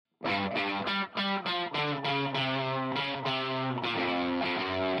Hi,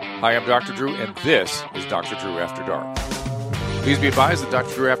 I'm Dr. Drew, and this is Dr. Drew After Dark. Please be advised that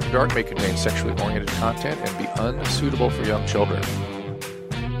Dr. Drew After Dark may contain sexually oriented content and be unsuitable for young children.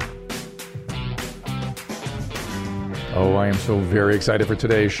 Oh, I am so very excited for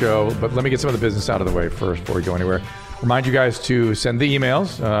today's show, but let me get some of the business out of the way first before we go anywhere. Remind you guys to send the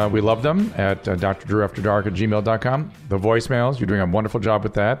emails. We love them at drdrewafterdark@gmail.com. The voicemails, you're doing a wonderful job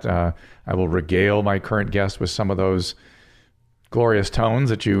with that. I will regale my current guest with some of those glorious tones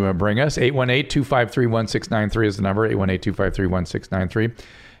that you bring us. 818-253-1693 is the number, 818-253-1693.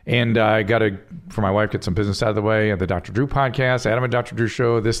 And I got to, for my wife, get some business out of the way. The Dr. Drew podcast, Adam and Dr. Drew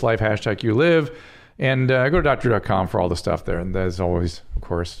show, This Life, #YouLive. And go to drdrew.com for all the stuff there. And there's always, of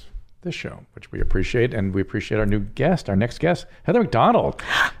course, this show, which we appreciate. And we appreciate our next guest, Heather McDonald.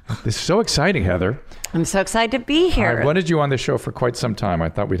 This is so exciting, Heather. I'm so excited to be here. I wanted you on this show for quite some time. I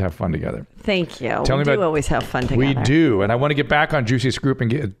thought we'd have fun together. Thank you. We do always have fun together. We do. And I want to get back on Juicy Scoop and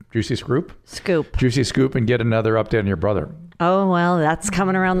get Juicy Scoop and get another update on your brother. Oh, well, that's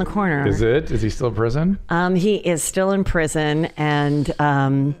coming around the corner. Is it? Is he still in prison? He is still in prison,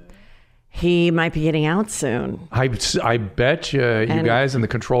 and he might be getting out soon. I bet you guys in the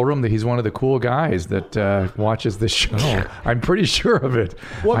control room that he's one of the cool guys that watches this show. I'm pretty sure of it.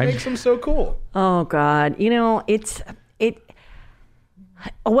 What makes him so cool? Oh, God. It's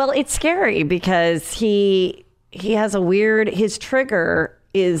scary because he has his trigger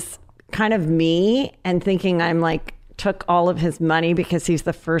is kind of me and thinking I'm like took all of his money because he's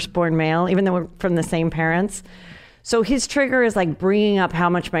the firstborn male, even though we're from the same parents. So his trigger is like bringing up how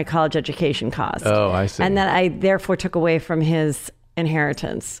much my college education cost. Oh, I see. And that I therefore took away from his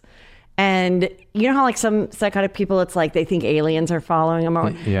inheritance. And you know how like some psychotic people, it's like they think aliens are following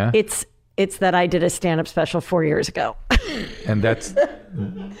them. Yeah. It's that I did a stand-up special 4 years ago. And that's...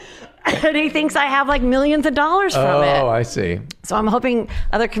 And he thinks I have like millions of dollars from it. Oh, I see. So I'm hoping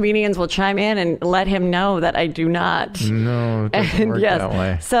other comedians will chime in and let him know that I do not. No, it doesn't work that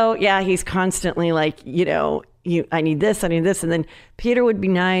way. So yeah, he's constantly like, I need this. And then Peter would be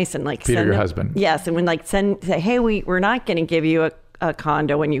nice and like Peter, your husband. Yes, and when like say, hey, we're not going to give you a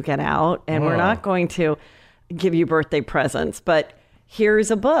condo when you get out, and we're not going to give you birthday presents, but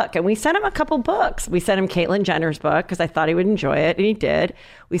here's a book. And we sent him a couple books. We sent him Caitlyn Jenner's book because I thought he would enjoy it, and he did.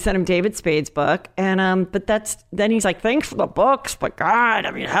 We sent him David Spade's book, and then he's like, thanks for the books, but God,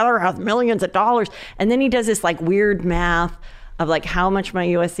 I mean, Heather has millions of dollars. And then he does this like weird math of like how much my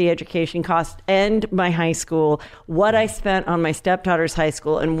USC education cost and my high school, what I spent on my stepdaughter's high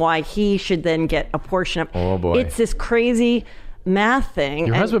school, and why he should then get a portion of. Oh boy. It's this crazy math thing.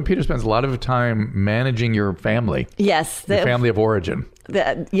 Your husband Peter spends a lot of time managing your family. Yes. Your family of origin.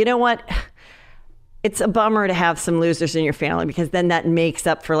 You know what? It's a bummer to have some losers in your family because then that makes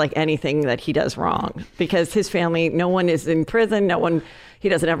up for like anything that he does wrong. Because his family, no one is in prison, he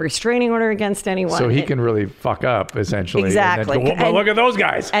doesn't have a restraining order against anyone. So he can really fuck up, essentially. Exactly. And then go, well, look at those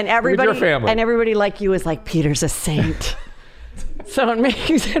guys. And everybody, your family. And everybody like you is like, Peter's a saint. So it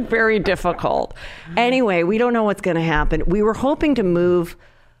makes it very difficult. Anyway, we don't know what's going to happen. We were hoping to move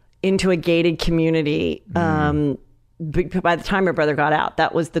into a gated community by the time my brother got out.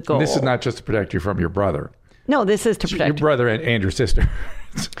 That was the goal. And this is not just to protect you from your brother. No, this is to protect your brother and your sister.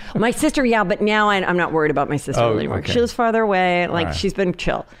 My sister, yeah, but now I'm not worried about my sister anymore. Okay. She lives farther away. Like, right. She's been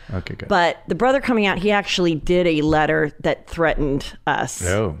chill. Okay, good. But the brother coming out, he actually did a letter that threatened us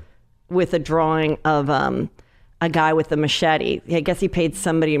with a drawing of a guy with a machete. I guess he paid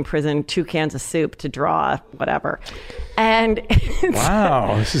somebody in prison 2 cans of soup to draw whatever. And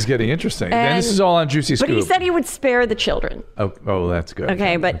wow, this is getting interesting. And this is all on Juicy Scoop. But he said he would spare the children. Oh, that's good.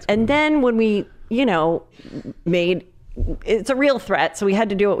 Okay, and then when we, it's a real threat, so we had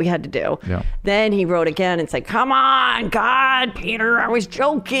to do what we had to do. Yeah. Then he wrote again and said, come on, God, Peter, I was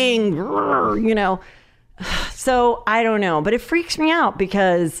joking, So I don't know, but it freaks me out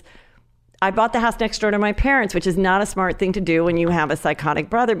because I bought the house next door to my parents, which is not a smart thing to do when you have a psychotic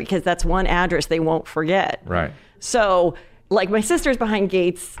brother, because that's one address they won't forget. Right. So, like, my sister's behind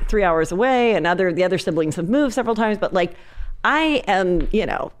gates 3 hours away, and the other siblings have moved several times, but like, I am,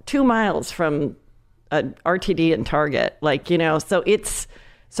 2 miles from a RTD and Target, we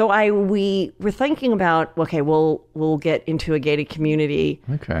were thinking about, okay, we'll get into a gated community.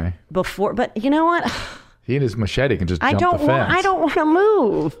 Okay. But you know what? He and his machete can just jump the fence. I don't want to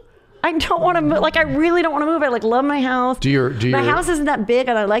move. I don't want to move. Like, I really don't want to move. I love my house. My house isn't that big,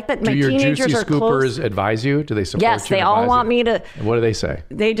 and I like that my teenagers are close. Do your Juicy Scoopers advise you? Do they support you? Yes, they all want me to. What do they say?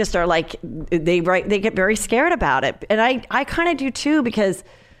 They just are like, they get very scared about it. And I kind of do too, because.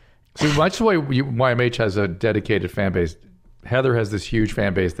 So much the way YMH has a dedicated fan base, Heather has this huge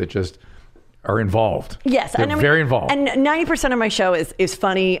fan base that just are involved. Yes. They're very involved. And 90% of my show is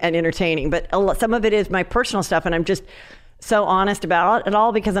funny and entertaining, but some of it is my personal stuff. And I'm just so honest about it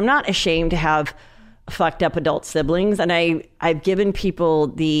all because I'm not ashamed to have fucked up adult siblings. And I've given people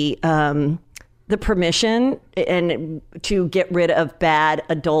the permission and to get rid of bad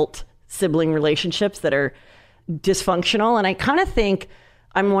adult sibling relationships that are dysfunctional. And I kind of think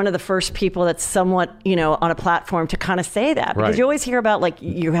I'm one of the first people that's somewhat, on a platform to kind of say that, because you always hear about like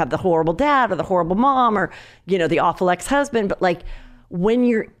you have the horrible dad or the horrible mom or, the awful ex-husband. But like when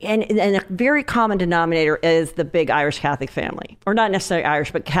you're and a very common denominator is the big Irish Catholic family, or not necessarily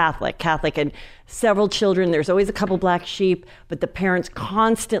Irish, but Catholic and several children. There's always a couple black sheep, but the parents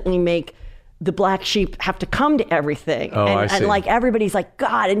constantly make the black sheep have to come to everything. Oh, I see. And like everybody's like,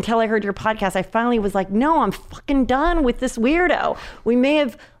 God, until I heard your podcast, I finally was like, no, I'm fucking done with this weirdo. We may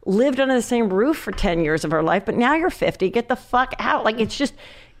have lived under the same roof for 10 years of our life, but now you're 50, get the fuck out. Like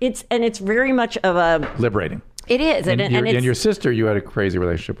it's very much of a... liberating. It is. And your sister, you had a crazy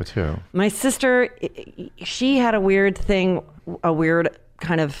relationship with too. My sister, she had a weird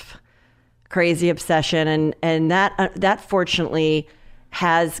kind of crazy obsession, and that fortunately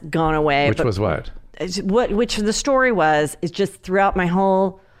has gone away. Which was what? Which the story is just throughout my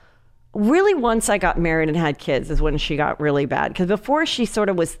whole, really once I got married and had kids is when she got really bad. Because before she sort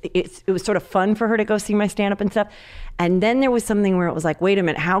of was, it was sort of fun for her to go see my stand-up and stuff. And then there was something where it was like, wait a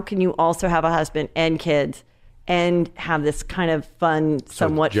minute, how can you also have a husband and kids and have this kind of fun,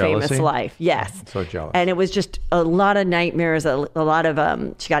 somewhat famous life? Yes. So jealous. And it was just a lot of nightmares, a lot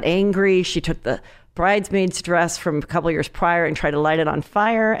of, she got angry. She took the bridesmaid's dress from a couple years prior and tried to light it on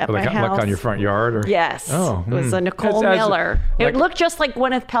fire at my house. Like on your front yard? Or? Yes. Oh, it was a Nicole Miller. It looked just like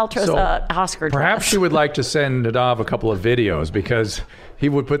Gwyneth Paltrow's Oscar dress. Perhaps she would like to send Nadav a couple of videos because he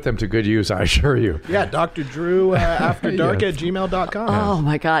would put them to good use, I assure you. Yeah, Dr. Drew after dark at gmail.com. Oh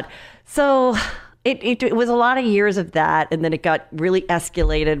my God. So it was a lot of years of that, and then it got really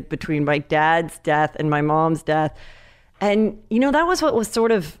escalated between my dad's death and my mom's death. And, that was what was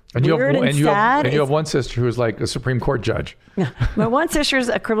sort of weird and sad. And you have one sister who is like a Supreme Court judge. My one sister is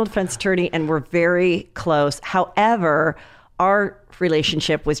a criminal defense attorney, and we're very close. However, our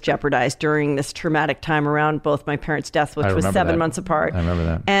relationship was jeopardized during this traumatic time around both my parents' deaths, which was 7 months apart. I remember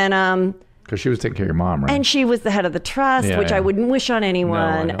that. And because she was taking care of your mom, right? And she was the head of the trust, which I wouldn't wish on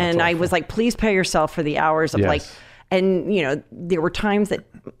anyone. No, and I was like, please pay yourself for the hours of and there were times that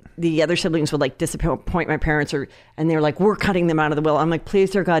the other siblings would like disappoint my parents, and they're like, we're cutting them out of the will. I'm like, please,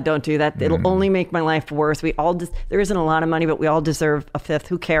 dear God, don't do that. It'll only make my life worse. We all there isn't a lot of money, but we all deserve a fifth.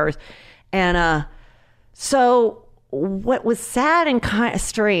 Who cares? And so what was sad and kind of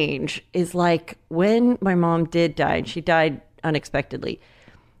strange is like when my mom did die, and she died unexpectedly,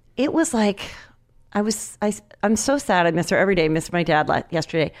 it was like I'm so sad. I miss her every day. Missed my dad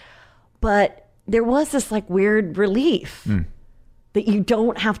yesterday, but there was this like weird relief. That you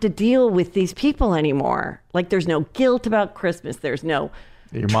don't have to deal with these people anymore. Like there's no guilt about Christmas. There's no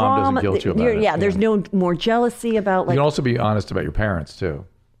your mom doesn't guilt you about it. Yeah, there's no more jealousy about like. You can also be honest about your parents too,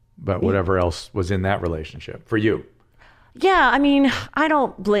 about whatever else was in that relationship for you. Yeah, I mean, I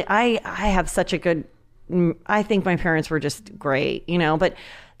don't blame. I have such a good. I think my parents were just great, But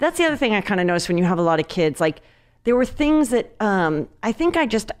that's the other thing I kind of noticed when you have a lot of kids. Like there were things that I think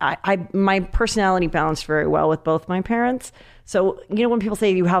my personality balanced very well with both my parents. So, when people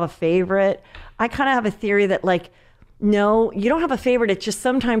say you have a favorite, I kind of have a theory that like, no, you don't have a favorite. It's just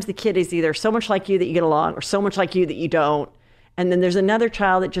sometimes the kid is either so much like you that you get along or so much like you that you don't. And then there's another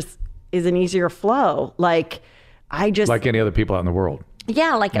child that just is an easier flow. Like any other people out in the world.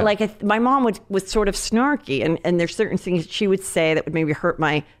 Yeah. My mom was sort of snarky and there's certain things she would say that would maybe hurt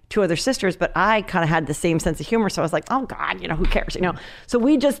my two other sisters, but I kind of had the same sense of humor. So I was like, oh God, who cares? So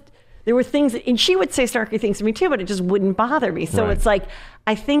there were things, and she would say snarky things to me too, but it just wouldn't bother me. So It's like,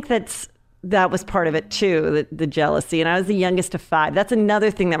 I think that was part of it too, the jealousy. And I was the youngest of 5. That's another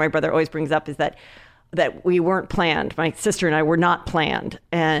thing that my brother always brings up is that we weren't planned. My sister and I were not planned.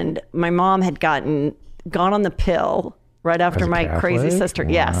 And my mom had gone on the pill right after my crazy sister.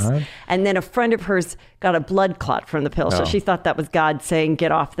 What? Yes. And then a friend of hers got a blood clot from the pill. So she thought that was God saying,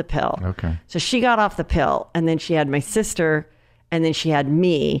 get off the pill. Okay. So she got off the pill, and then she had my sister, and then she had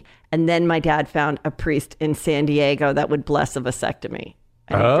me. And then my dad found a priest in San Diego that would bless a vasectomy.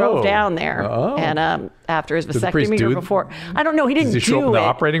 And he drove down there. And after his vasectomy or before, I don't know. He didn't do it. Did he show up in the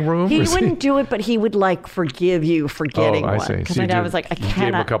operating room? He wouldn't do it, but he would like forgive you for getting one. I see. Because my dad was like, I cannot. Gave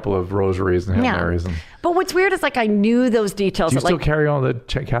him a couple of rosaries and Hail Marys. But what's weird is like I knew those details. Do you still carry all the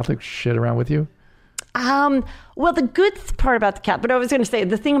Catholic shit around with you? Well, the good part about the cat, but I was going to say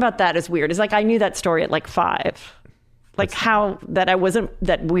the thing about that is weird. Is like I knew that story at like 5. Like how that I wasn't,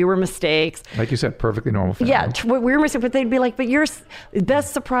 that we were mistakes. Like you said, perfectly normal family. Yeah, we were mistakes, but they'd be like, but you're the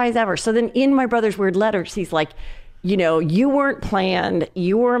best surprise ever. So then in my brother's weird letters, he's like, you weren't planned.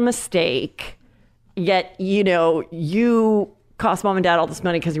 You were a mistake. Yet, you cost mom and dad all this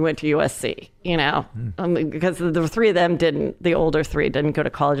money because you went to USC, because the three of them the older three didn't go to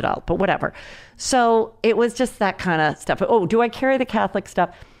college at all, but whatever. So it was just that kind of stuff. Oh, do I carry the Catholic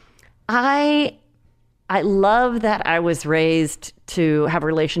stuff? I love that I was raised to have a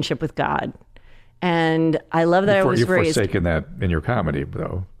relationship with God. And I love that I was raised... You've forsaken that in your comedy,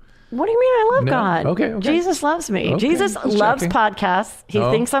 though. What do you mean I love God? Okay. Jesus loves me. Okay, Jesus loves checking. podcasts. He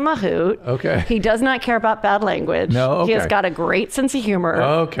thinks I'm a hoot. Okay. He does not care about bad language. No, okay. He has got a great sense of humor.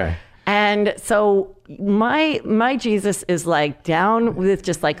 Okay. And so my Jesus is like down with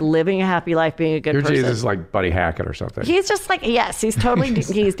just like living a happy life, being a good person. Your Jesus is like Buddy Hackett or something. He's just like, yes, he's totally,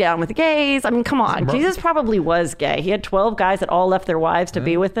 he's down with the gays. I mean, come on. Jesus probably was gay. He had 12 guys that all left their wives to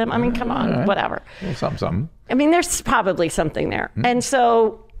be with him. I mean, come on, right. Whatever. Well, something. I mean, there's probably something there. And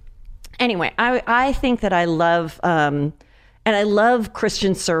so anyway, I think that I love, and I love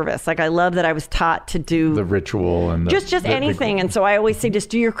Christian service. Like I love that I was taught to do the ritual and just anything. And so I always say, just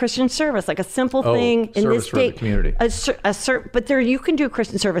do your Christian service, like a simple thing in this for the community. But you can do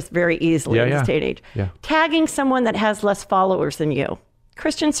Christian service very easily in this day and age. Yeah. Tagging someone that has less followers than you.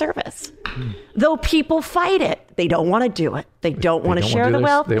 Christian service. Though people fight it. They don't want to do it. They don't want to share the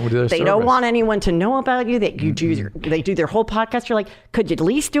wealth. They don't want anyone to know about you. They do their whole podcast. You're like, could you at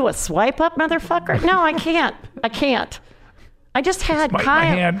least do a swipe up, motherfucker? No, I can't. I just had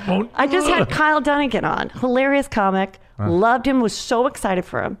Kyle Dunnigan on. Hilarious comic. Loved him. Was so excited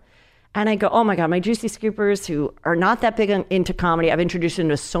for him. And I go, oh my God, my Juicy Scoopers who are not that big into comedy. I've introduced them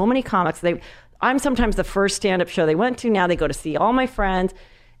to so many comics. I'm sometimes the first stand-up show they went to. Now they go to see all my friends.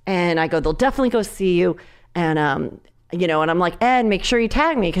 And I go, they'll definitely go see you. And, and I'm like, Ed, make sure you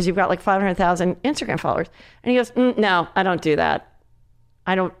tag me because you've got like 500,000 Instagram followers. And he goes, no, I don't do that.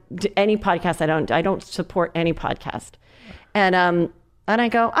 I don't do any podcast. I don't support any podcast. And I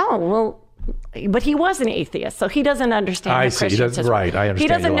go, oh, well, but he was an athist, so he doesn't understand. I see. He doesn't, right. I understand. He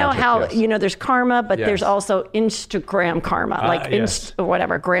doesn't know logic, how, yes. There's karma, but Yes. there's also Instagram karma, like yes.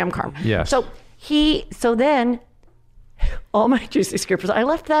 whatever, gram karma. Yes. So then all my Juicy Scoopers, I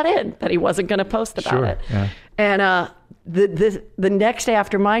left that in, that he wasn't going to post about it. Yeah. And the next day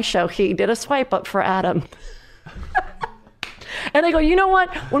after my show, he did a swipe up for Adam. And I go, you know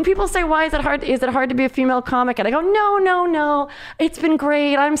what? When people say, why is it hard? Is it hard to be a female comic? And I go, no. It's been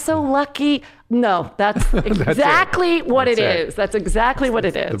great. I'm so lucky. No, that's exactly what it is. That's exactly what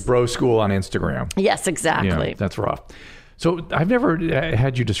it is. The bro school on Instagram. Yes, exactly. Yeah, that's rough. So I've never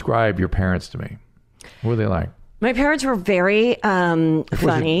had you describe your parents to me. What were they like? My parents were very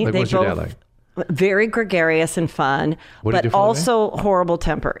funny. What was your dad like? Very gregarious and fun, but also horrible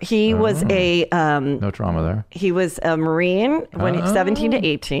temper. He was a... no trauma there. He was a Marine when he was 17 to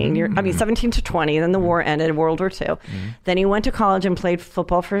 18. 17 to 20. Then the war ended, World War II. Then he went to college and played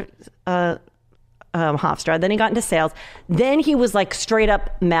football for Hofstra. Then he got into sales. Then he was like straight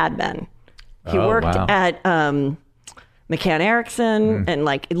up Mad Men. He worked at McCann Erickson, and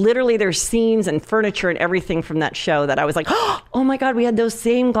like literally there's scenes and furniture and everything from that show that I was like, oh my God, we had those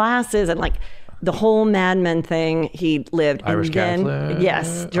same glasses, and like the whole Mad Men thing he lived. Irish and then, Catholic.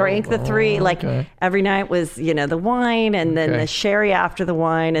 Yes, drank the three, every night was, the wine and then the sherry after the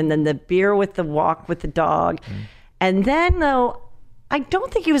wine and then the beer with the walk with the dog. And then though, I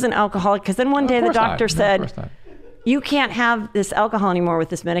don't think he was an alcoholic because then one day the doctor said, you can't have this alcohol anymore with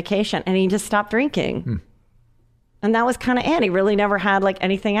this medication. And he just stopped drinking. And that was kind of it. He really never had like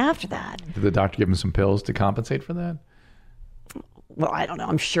anything after that. Did the doctor give him some pills to compensate for that? Well, I don't know.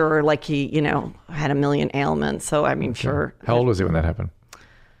 I'm sure like he, had a million ailments. So, I mean, sure. How old was he when that happened?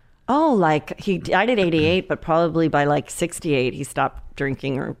 Oh, like he died at 88, but probably by like 68, he stopped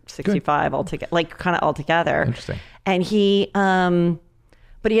drinking, or 65 altogether, like kind of altogether. Interesting. And he,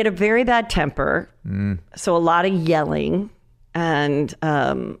 but he had a very bad temper. So a lot of yelling and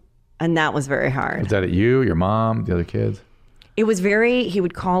that was very hard. Was that at you, your mom, the other kids? It was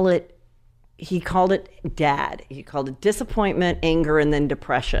he called it dad. He called it disappointment, anger, and then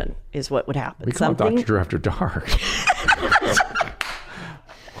depression is what would happen. We call it Dr. Drew After Dark.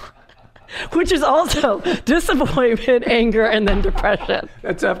 Which is also disappointment, anger, and then depression.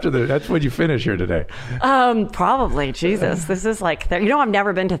 That's when you finish here today. Probably. Jesus. This is like, I've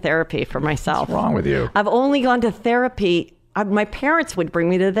never been to therapy for myself. What's wrong with you? I've only gone to therapy. My parents would bring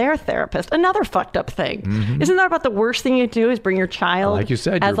me to their therapist. Another fucked up thing. Isn't that about the worst thing you do is bring your child like you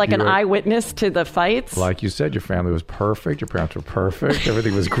said, as like an eyewitness to the fights? Like you said, your family was perfect. Your parents were perfect.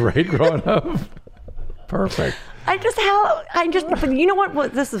 Everything was great growing up. Perfect. But you know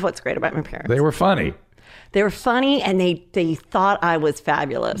what? This is what's great about my parents. They were funny. They were funny, and they thought I was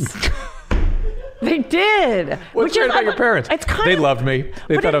fabulous. They did. What's great about your parents? It's kind they of, loved me.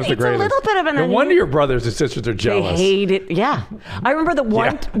 They thought I was the greatest. It's a little bit of an. No wonder your brothers and sisters are jealous. They hate it. Yeah. I remember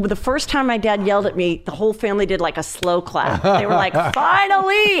the first time my dad yelled at me, the whole family did like a slow clap. They were like,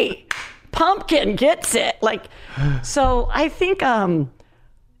 finally, Pumpkin gets it. Like, so I think,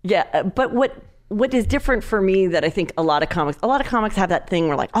 but what is different for me that I think a lot of comics have that thing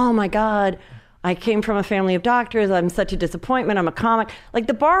where like, oh my God, I came from a family of doctors. I'm such a disappointment. I'm a comic. Like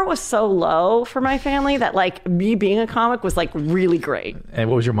the bar was so low for my family that like me being a comic was like really great. And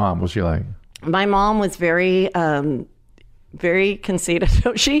what was your mom? What was she like? My mom was very conceited.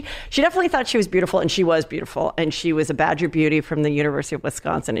 So she definitely thought she was beautiful, and she was beautiful. And she was a Badger Beauty from the University of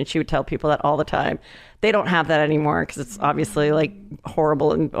Wisconsin. And she would tell people that all the time. They don't have that anymore because it's obviously like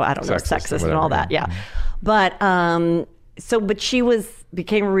horrible and sexist and all that. Yeah. But but she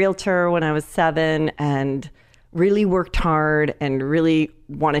became a realtor when I was 7 and really worked hard and really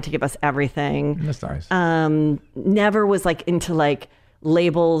wanted to give us everything. That's nice. Never was like into like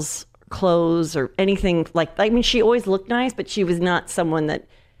labels, clothes, or anything like. I mean, she always looked nice, but she was not someone that,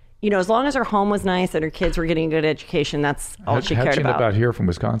 as long as her home was nice and her kids were getting a good education, that's all she cared about. How'd she end up out here from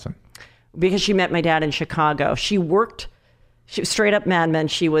Wisconsin? Because she met my dad in Chicago. She was straight up Mad Men.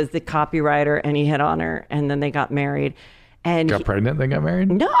 She was the copywriter, and he hit on her, and then they got married. And got pregnant, they got married?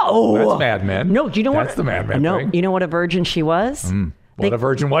 No. That's Mad Men. No, do you know what? That's the Mad Men thing. You know what a virgin she was? What a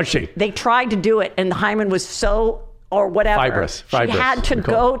virgin was she? They tried to do it, and the hymen was so, or whatever. Fibrous. She had to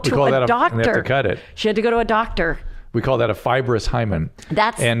go to a doctor. They have to cut it. She had to go to a doctor. We call that a fibrous hymen.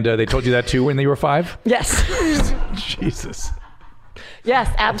 And they told you that too when you were 5? Yes. Jesus.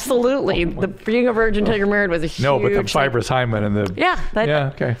 Yes, absolutely. Being a virgin until you're married was a huge... No, but the fibrous hymen and the... Yeah.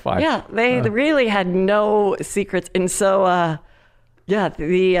 Okay, 5. Yeah, they really had no secrets. And so,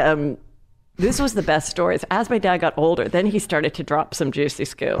 this was the best stories. As my dad got older, then he started to drop some juicy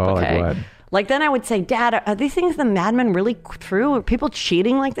scoop. Oh, okay? like what? Like then I would say, Dad, are these things the Mad Men really true? Are people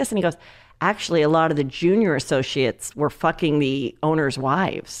cheating like this? And he goes, actually, a lot of the junior associates were fucking the owners'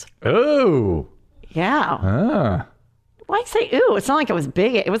 wives. Oh. Yeah. Why say ew? It's not like it was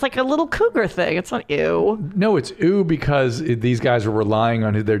big. It was like a little cougar thing. It's not ew. No, it's ew because these guys are relying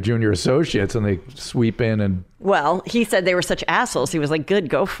on their junior associates and they sweep in and... Well, he said they were such assholes. He was like, good,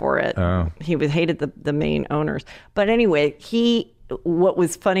 go for it. Oh. He hated the main owners. But anyway, what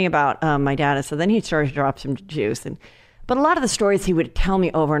was funny about my dad is so then he started to drop some juice. But a lot of the stories he would tell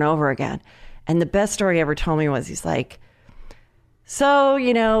me over and over again. And the best story he ever told me was he's like, so,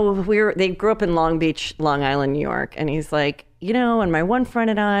 they grew up in Long Beach, Long Island, New York. And he's like, and my one friend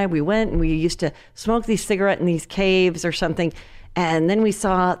and I, we went and we used to smoke these cigarettes in these caves or something. And then we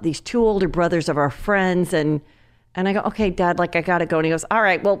saw these 2 older brothers of our friends. And I go, okay, Dad, like I got to go. And he goes, all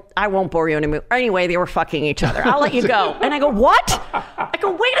right, well, I won't bore you anymore. Anyway, they were fucking each other. I'll let you go. And I go, what? I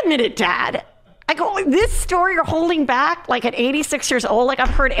go, wait a minute, Dad. I go, this story you're holding back, like at 86 years old, like I've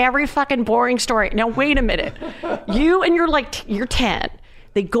heard every fucking boring story. Now, wait a minute. You and you're 10.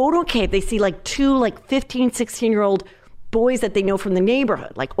 They go to a cave. They see like 2 like 15, 16-year-old boys that they know from the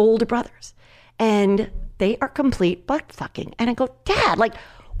neighborhood, like older brothers. And they are complete butt fucking. And I go, Dad, like,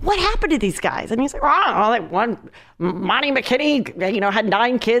 what happened to these guys? And he's like, oh, like Monty McKinney, had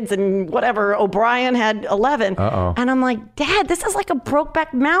 9 kids and whatever. O'Brien had 11. Uh-oh. And I'm like, Dad, this is like a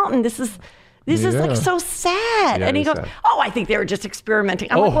Brokeback Mountain. This is like so sad. Yeah, and he goes, sad. oh, I think they were just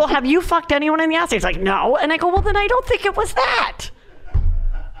experimenting. I'm like, well, have you fucked anyone in the ass? He's like, no. And I go, well, then I don't think it was that.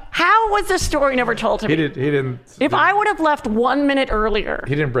 How was this story never told to me? He didn't. If I would have left 1 minute earlier.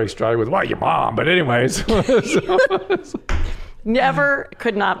 He didn't break stride with, well, your mom. But anyways. Never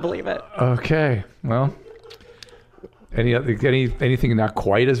could not believe it. Okay. Well. Anything not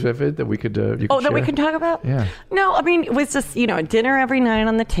quite as vivid that we could that share? We can talk about? Yeah. No, I mean, it was just, dinner every night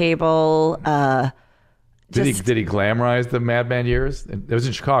on the table. Did he glamorize the Mad Men years? It was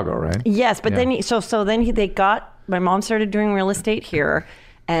in Chicago, right? Yes, but then my mom started doing real estate here.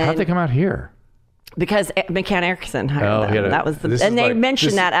 And how'd they come out here? Because McCann Erickson hired them. That was they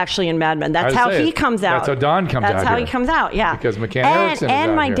mentioned that actually in Mad Men. That's how he comes out. That's how Don comes out. That's how he comes out. Yeah. Because McCann Erickson is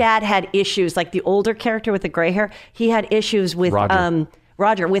and out my here. dad had issues, like the older character with the gray hair. He had issues with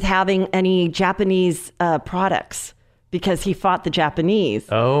Roger with having any Japanese products because he fought the Japanese.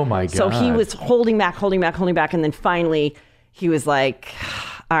 Oh my God! So he was holding back, and then finally he was like,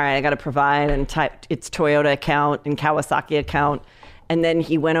 "All right, I got to provide," and typed its Toyota account and Kawasaki account, and then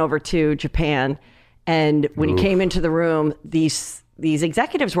he went over to Japan. And when he came into the room, these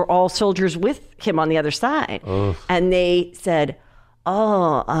executives were all soldiers with him on the other side. And they said,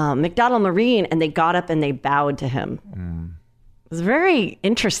 McDonald Marine, and they got up and they bowed to him. It was very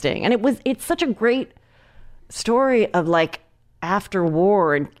interesting. And it's such a great story of like after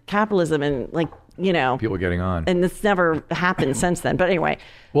war and capitalism and like, you know, people getting on. And this never happened since then. But anyway.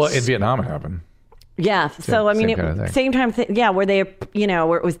 Well, in Vietnam it happened. Yeah. So, I mean, same time, where they, you know,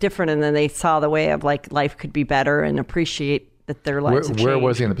 where it was different. And then they saw the way of like life could be better and appreciate that their lives have Where changed.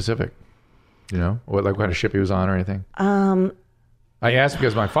 was he in the Pacific? You know, what kind of ship he was on or anything? I asked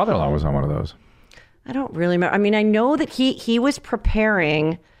because my father-in-law was on one of those. I don't really remember. I mean, I know that he was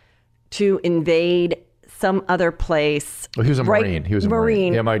preparing to invade some other place. Well, he was a Marine. He was a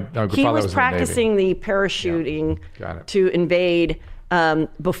Marine. Yeah, my father he was was practicing the parachuting to invade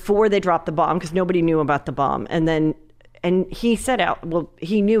before they dropped the bomb because nobody knew about the bomb. And he set out, well,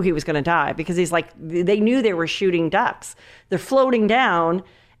 he knew he was going to die because he's like, they knew they were shooting ducks. They're floating down.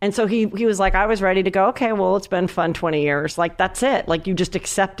 And so he was like, I was ready to go, okay, well, it's been fun 20 years. Like, that's it. Like, you just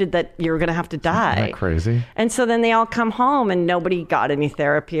accepted that you were going to have to die. Isn't that crazy? And so then they all come home and nobody got any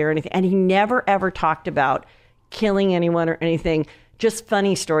therapy or anything. And he never, ever talked about killing anyone or anything. Just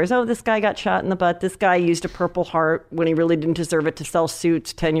funny stories. Oh, this guy got shot in the butt. This guy used a Purple Heart when he really didn't deserve it to sell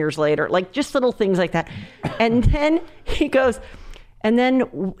suits 10 years later. Like, just little things like that. And then he goes... And then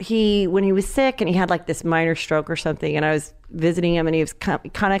when he was sick and he had like this minor stroke or something, and I was visiting him and he was kind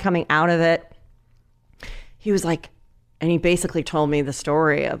of coming out of it, he was like, and he basically told me the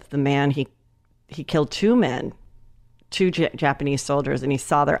story of the man, he killed two men, two Japanese soldiers, and he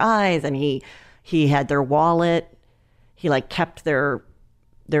saw their eyes and he had their wallet. He like kept their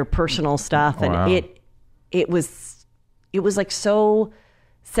personal stuff. And wow. it was like so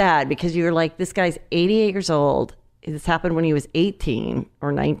sad because you're like, this guy's 88 years old. This happened when he was 18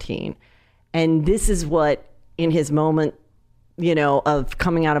 or 19. And this is what, in his moment, you know, of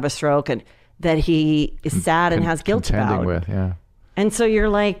coming out of a stroke, and that he is sad and has guilt about. With, yeah. And so you're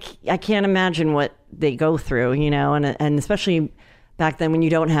like, I can't imagine what they go through, you know, and especially back then when you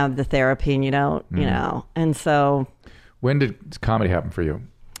don't have the therapy and you don't, you know. And so. When did comedy happen for you?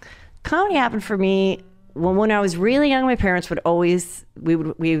 Comedy happened for me. Well, when I was really young, my parents would always, we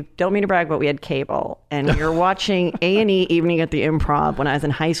don't mean to brag, but we had cable, and we were watching A&E Evening at the Improv when I was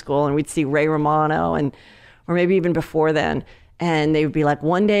in high school, and we'd see Ray Romano, or maybe even before then, and they would be like,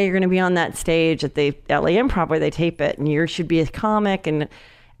 one day you're going to be on that stage at the LA Improv where they tape it, and you should be a comic, and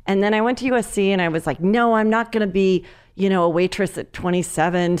then I went to USC, and I was like, no, I'm not going to be, you know, a waitress at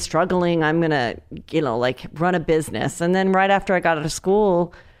 27 struggling. I'm going to, you know, like run a business. And then right after I got out of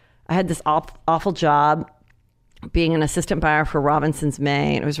school, I had this awful job being an assistant buyer for Robinson's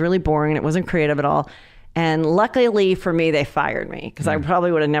May. And it was really boring and it wasn't creative at all. And luckily for me, they fired me because I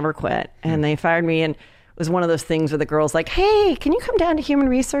probably would have never quit. And they fired me, and it was one of those things where the girl's like, hey, can you come down to Human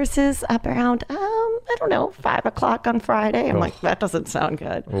Resources up around, I don't know, 5 o'clock on Friday? I'm like, that doesn't sound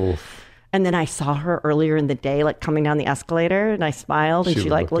good. Oof. And then I saw her earlier in the day, like coming down the escalator, and I smiled, and she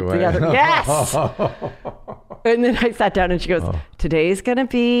like looked away. the other. Yes. And then I sat down, and she goes, today's going to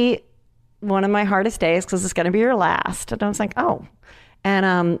be one of my hardest days because it's going to be your last. And I was like, oh.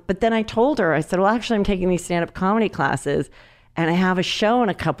 And but then I told her, I said, well, actually, I'm taking these stand-up comedy classes, and I have a show in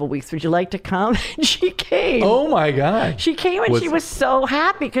a couple weeks. Would you like to come? And she came. Oh my God. She came, and she was so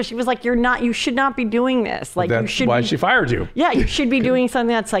happy because she was like, you should not be doing this. Like, that's you should why she fired you. Yeah, you should be doing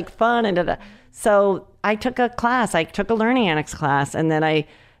something that's like fun and da-da. So I took a class. I took a Learning Annex class, and then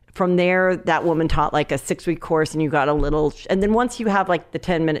from there, that woman taught like a 6-week course, and you got a little, and then once you have like the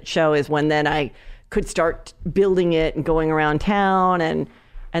 10-minute show is when then I could start building it and going around town.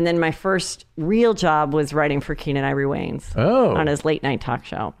 And then my first real job was writing for Keenan Ivory Wayans on his late night talk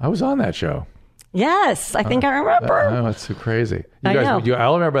show. I was on that show. Yes, I think I remember. Oh, that's so crazy. I know.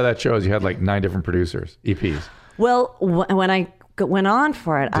 All I remember that show is you had like 9 different producers, EPs. Well, when I went on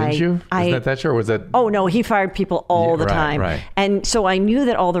for it, Didn't you? Was that show, or was that? Oh no, he fired people all the time. Right. And so I knew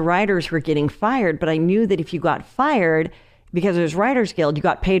that all the writers were getting fired, but I knew that if you got fired, because there's Writers Guild, you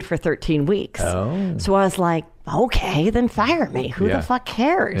got paid for 13 weeks. Oh. So I was like, okay, then fire me. Who the fuck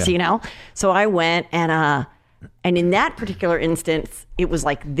cares, you know? So I went, and in that particular instance, it was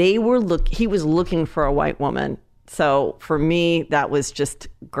like he was looking for a white woman. So for me, that was just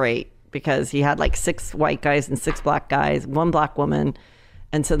great, because he had like 6 white guys and 6 black guys, 1 black woman.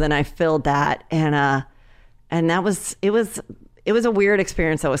 And so then I filled that, and that was, it was a weird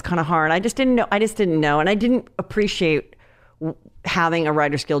experience. That was kind of hard. I just didn't know. And I didn't appreciate having a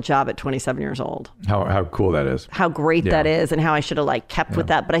Writers Guild job at 27 years old. How cool that is. How great that is, and how I should have like kept with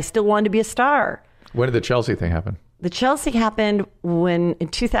that, but I still wanted to be a star. When did the Chelsea thing happen? The Chelsea happened in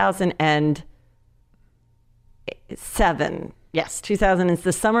 2007. Yes,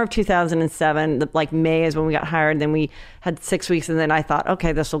 the summer of 2007, like May is when we got hired. Then we had 6 weeks, and then I thought,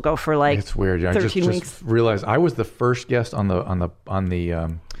 okay, this will go for like it's weird. I 13 just weeks. realized I was the first guest on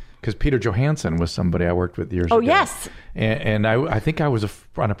the because Peter Johansson was somebody I worked with years ago. Oh, yes. And I think I was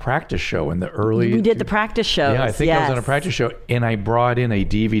on a practice show in the early... We did the practice shows. Yeah, I think I was on a practice show, and I brought in a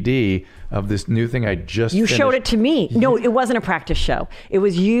DVD of this new thing I just You finished. showed it to me. No, it wasn't a practice show. It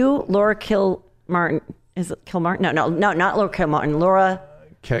was you, Laura Kilmartin. Is it Kilmartin? No, not Laura Kilmartin. Laura...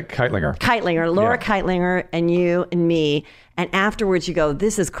 Keitlinger. Laura Keitlinger, and you and me. And afterwards you go,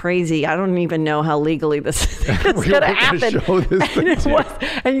 this is crazy. I don't even know how legally this is going to happen.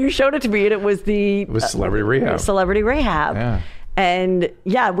 And you showed it to me, and it was Celebrity Rehab. Celebrity Rehab. Yeah. And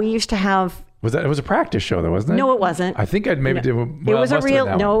yeah, we used to have... It was a practice show though, wasn't it? No, it wasn't. I think I'd maybe do... Well, it was a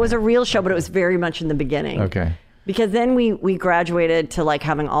real... No, it was a real show, but it was very much in the beginning. Okay. Because then we graduated to like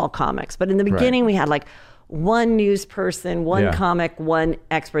having all comics. But in the beginning we had like one news person, one comic, one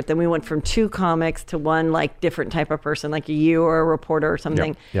expert. Then we went from 2 comics to one like different type of person, like you or a reporter or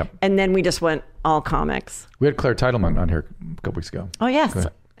something. Yep. And then we just went all comics. We had Claire Titleman on here a couple weeks ago. Oh, yes.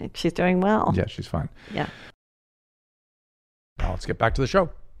 She's doing well. Yeah, she's fine. Yeah. Now let's get back to the show.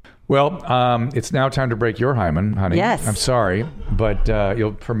 Well, it's now time to break your hymen, honey. Yes. I'm sorry, but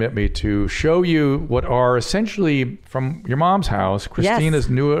you'll permit me to show you what are essentially from your mom's house. Christina's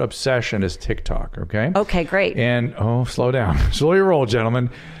new obsession is TikTok, okay? Okay, great. And, slow down. Slow your roll, gentlemen.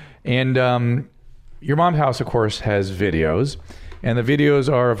 And your mom's house, of course, has videos. And the videos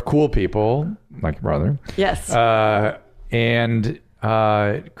are of cool people, like your brother. Yes. And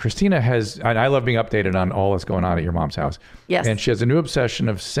Christina has, and I love being updated on all that's going on at your mom's house. Yes. And she has a new obsession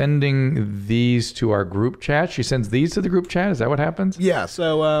of sending these to our group chat. She sends these to the group chat. Is that what happens? Yeah.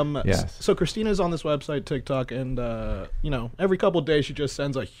 So, yes. So Christina's on this website, TikTok, and every couple of days she just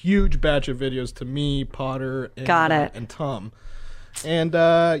sends a huge batch of videos to me, Potter, and Tom. And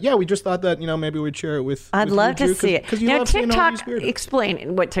we just thought that maybe we'd share it with. I'd love to see it. Because you now, love seeing all these TikTok. weirdos.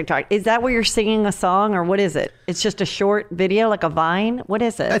 Explain what TikTok is. That where you're singing a song, or what is it? It's just a short video, like a Vine. What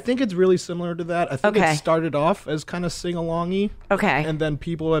is it? I think it's really similar to that. I think it started off as kind of sing-alongy. Okay. And then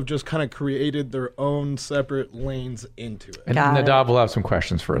people have just kind of created their own separate lanes into it. And Nadav will have some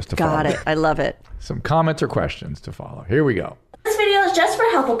questions for us to follow. Got it. I love it. Some comments or questions to follow. Here we go. This video is just for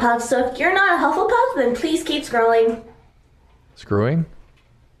Hufflepuff, so if you're not a Hufflepuff, then please keep scrolling. Screwing?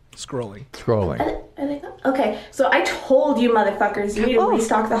 Scrolling. Okay, so I told you motherfuckers you need to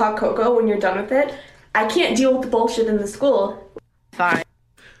restock the hot cocoa when you're done with it. I can't deal with the bullshit in the school. Fine.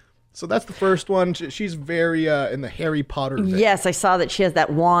 So that's the first one. She's very in the Harry Potter vein. Yes, I saw that she has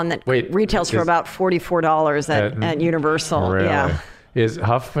that wand that retails for about $44 at Universal. Really? Yeah. Is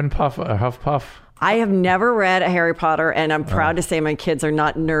Huff and Puff a Huff Puff? I have never read a Harry Potter, and I'm proud to say my kids are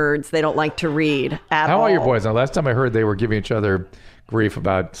not nerds. They don't like to read at all. How are your boys? Now, last time I heard they were giving each other grief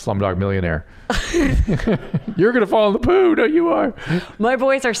about Slumdog Millionaire. You're going to fall in the poo. No, you are. My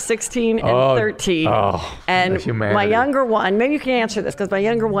boys are 16 and 13. And my younger one, maybe you can answer this, because my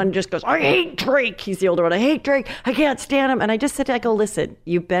younger one just goes, I hate Drake. He's the older one. I hate Drake. I can't stand him. And I just said, I go, listen,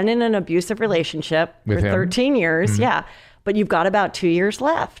 you've been in an abusive relationship for 13 years. Mm-hmm. Yeah. But you've got about 2 years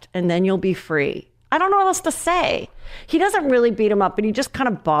left, and then you'll be free. I don't know what else to say. He doesn't really beat him up, but he just kind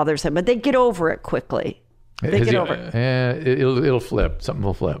of bothers him. But they get over it quickly. Over it. It'll flip. Something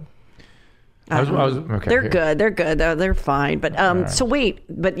will flip. Okay. They're good. They're good. They're fine. But so wait.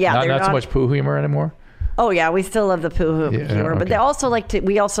 But yeah, not, they're not so much poo humor anymore. Oh yeah, we still love the poo humor. Okay. But they also like to.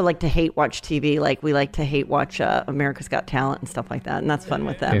 We also like to hate watch TV. Like we like to hate watch America's Got Talent and stuff like that, and that's fun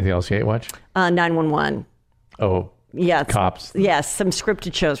with them. Anything else you hate watch? 911. Oh. Yeah, cops. Yes, some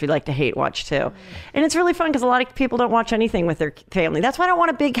scripted shows we like to hate watch too. And it's really fun because a lot of people don't watch anything with their family. That's why I don't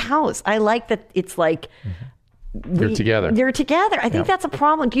want a big house. I like that it's like you're together. You're together. I think that's a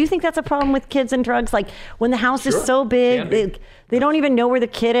problem. Do you think that's a problem with kids and drugs? Like when the house is so big, they don't even know where the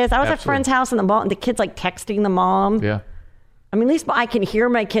kid is. I was at a friend's house and the kid's like texting the mom. Yeah. I mean, at least I can hear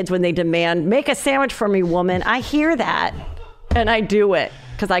my kids when they demand, make a sandwich for me, woman. I hear that and I do it.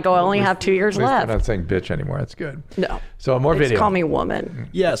 Because I go, I only have 2 years left. They're not saying bitch anymore. That's good. No. So more video. Call me woman.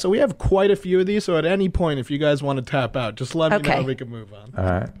 Yeah, so we have quite a few of these. So at any point, if you guys want to tap out, just let me know. We can move on. All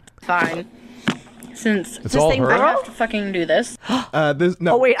right. Fine. Since it's all her. I have to fucking do this.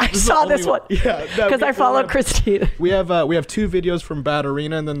 Oh wait, I saw this one. Yeah, because I follow Christina. We have 2 videos from Bad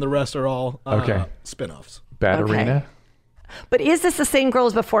Arena, and then the rest are all spin-offs. Bad Arena. But is this the same girl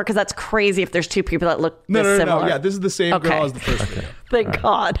as before? Because that's crazy if there's 2 people that look similar. No. Yeah, this is the same girl as the first video. Thank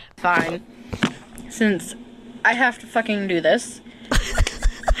God. Fine. Since I have to fucking do this.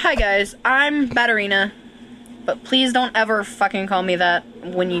 Hi guys, I'm Batarina. But please don't ever fucking call me that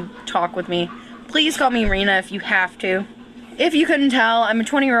when you talk with me. Please call me Rena if you have to. If you couldn't tell, I'm a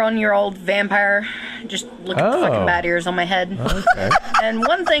 21-year-old vampire. Just look at the fucking bat ears on my head. Okay. And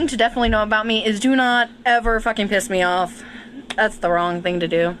one thing to definitely know about me is do not ever fucking piss me off. That's the wrong thing to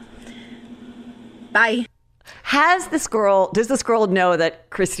do. Bye. Does this girl know that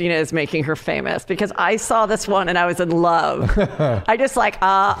Christina is making her famous? Because I saw this one and I was in love. I just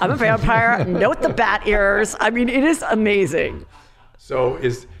I'm a vampire. Note the bat ears. I mean, it is amazing. So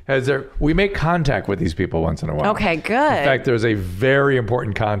we make contact with these people once in a while. Okay, good. In fact, there's a very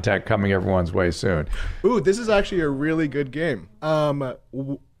important contact coming everyone's way soon. Ooh, this is actually a really good game.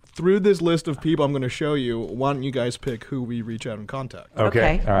 Through this list of people I'm going to show you, why don't you guys pick who we reach out and contact?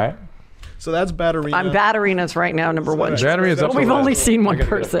 Okay. All right. So that's Batterina. I'm Batterina's right now, number one. Batterina's up. We've only seen one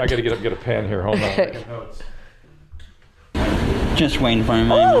person. I got to get a pen here. Hold on. Just waiting for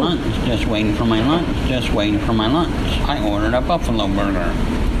my lunch. Just waiting for my lunch. Just waiting for my lunch. I ordered a buffalo burger.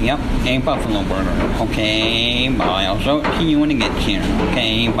 Yep, a buffalo burger. Okay, bye. I'll show it to you when it gets here.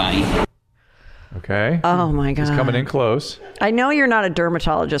 Okay, bye. Okay. Oh my God. He's coming in close. I know you're not a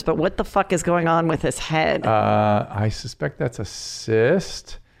dermatologist, but what the fuck is going on with his head? I suspect that's a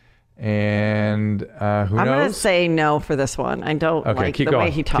cyst. And who knows? I'm going to say no for this one. I don't like the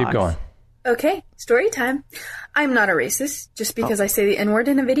way he talks. Keep going. Okay, story time. I'm not a racist. Just because I say the N-word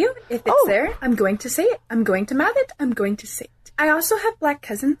in a video, if it's there, I'm going to say it. I'm going to mouth it. I'm going to say it. I also have black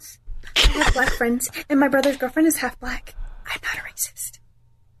cousins. I have black friends, and my brother's girlfriend is half black. I'm not a racist.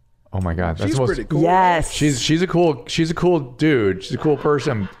 Oh my God, that's she's pretty cool. Yes, she's a cool dude. She's a cool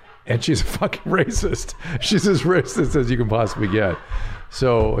person, and she's a fucking racist. She's as racist as you can possibly get.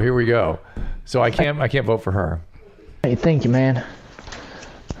 So here we go. So I can't vote for her. Hey, thank you, man.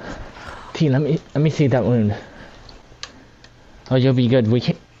 T, let me see that wound. Oh, you'll be good.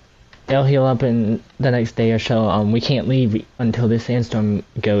 It'll heal up in the next day or so. We can't leave until this sandstorm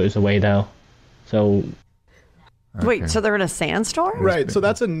goes away, though. So. Okay. Wait, so they're in a sandstorm? Right, so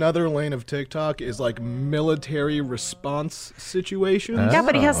that's another lane of TikTok is like military response situations. Yeah,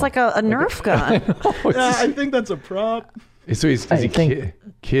 but he has like a Nerf gun. Yeah, I think that's a prop. So is he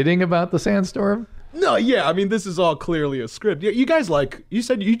kidding about the sandstorm? No, yeah, I mean, this is all clearly a script. You guys you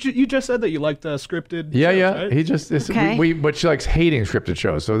said you just said that you liked scripted shows, right? He just but she likes hating scripted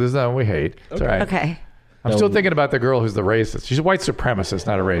shows, so this is not what we hate. It's all right. Okay. I'm still thinking about the girl who's the racist. She's a white supremacist,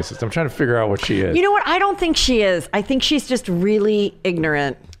 not a racist. I'm trying to figure out what she is. You know what? I don't think she is. I think she's just really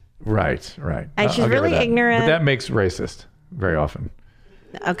ignorant. Right. And she's really ignorant. But that makes racist very often.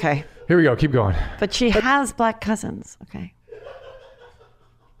 Okay. Here we go. Keep going. But she has black cousins. Okay.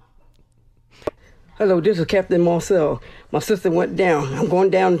 Hello, this is Captain Marcel. My sister went down. I'm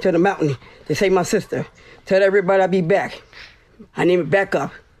going down to the mountain to save my sister. Tell everybody I'll be back. I need to back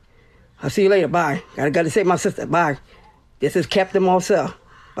up. I'll see you later. Bye. Gotta save my sister. Bye. This is Captain Marcel.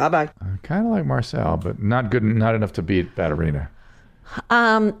 Bye-bye. I kind of like Marcel, but not enough to beat Batterina.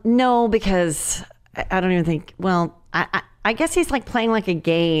 No, because I don't even think, well, I guess he's like playing like a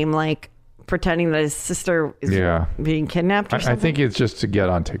game, like pretending that his sister is being kidnapped or something. I think it's just to get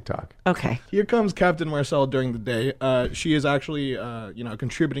on TikTok. Okay. Here comes Captain Marcel during the day. She is actually, a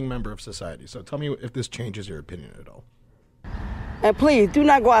contributing member of society. So tell me if this changes your opinion at all. And please, do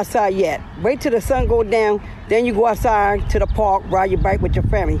not go outside yet. Wait till the sun goes down, then you go outside to the park, ride your bike with your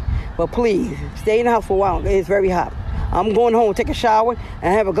family. But please, stay in the house for a while. It's very hot. I'm going home, take a shower,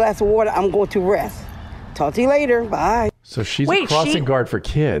 and have a glass of water. I'm going to rest. Talk to you later. Bye. So she's a crossing guard for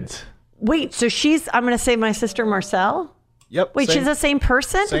kids. Wait, so I'm going to say my sister Marcel? Yep. Wait, she's the same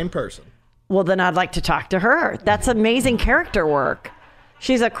person? Same person. Well, then I'd like to talk to her. That's amazing character work.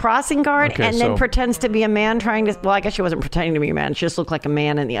 She's a crossing guard and then pretends to be a man trying to... Well, I guess she wasn't pretending to be a man. She just looked like a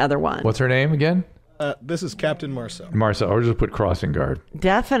man in the other one. What's her name again? This is Captain Marcel. Marcel, or just put crossing guard.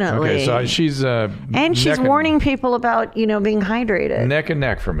 Definitely. Okay, so she's... and she's warning people about, being hydrated. Neck and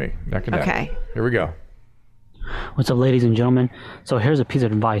neck for me. Neck and neck. Okay. Here we go. What's up, ladies and gentlemen? So here's a piece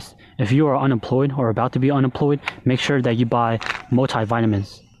of advice. If you are unemployed or about to be unemployed, make sure that you buy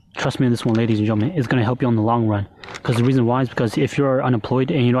multivitamins. Trust me on this one, ladies and gentlemen. It's going to help you on the long run. Because the reason why is because if you're unemployed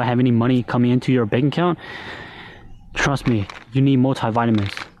and you don't have any money coming into your bank account, trust me, you need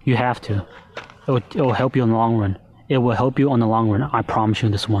multivitamins. You have to. It will help you in the long run. It will help you on the long run. I promise you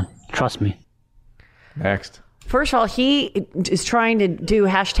this one. Trust me. Next. First of all, he is trying to do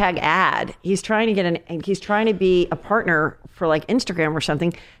 #ad. He's trying to he's trying to be a partner for like Instagram or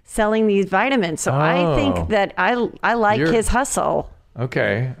something, selling these vitamins. So I think that I like his hustle.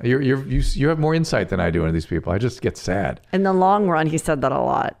 Okay, you have more insight than I do into these people. I just get sad. In the long run, he said that a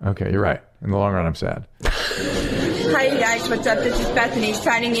lot. Okay, you're right. In the long run, I'm sad. Hi guys, what's up? This is Bethany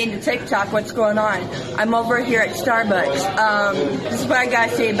signing in to TikTok. What's going on? I'm over here at Starbucks. This is what I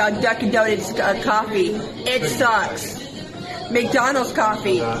gotta say about Dunkin' Donuts coffee. It sucks. McDonald's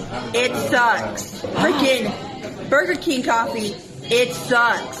coffee, it sucks. Freaking Burger King coffee, it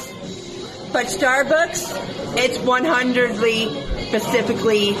sucks. But Starbucks, it's 100ly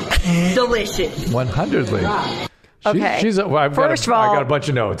specifically delicious. 100ly. Okay. I've got a bunch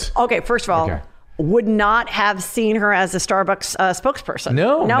of notes. Okay, first of all, would not have seen her as a Starbucks spokesperson.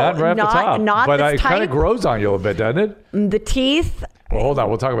 No, not right off the top. Not but this it kind of grows on you a little bit, doesn't it? The teeth. Well, hold on.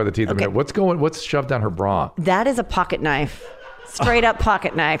 We'll talk about the teeth in a minute. What's shoved down her bra? That is a pocket knife. Straight up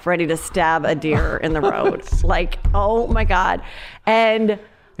pocket knife, ready to stab a deer in the road. Like, oh my God. And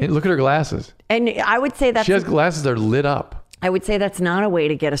look at her glasses. And I would say that she has glasses that are lit up. I would say that's not a way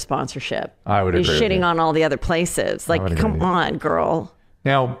to get a sponsorship. I would agree. Is shitting on all the other places. Like, come on, girl.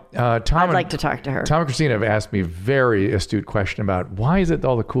 Now, Tom I'd like to talk to her. Tom and Christina have asked me a very astute question about why is it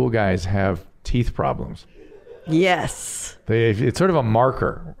all the cool guys have teeth problems? Yes. It's sort of a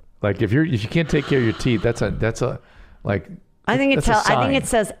marker. Like if you can't take care of your teeth, that's a like. I think it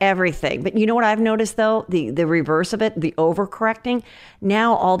says everything. But you know what I've noticed though? The reverse of it, the overcorrecting.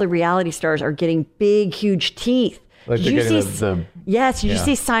 Now all the reality stars are getting big, huge teeth. Like Did you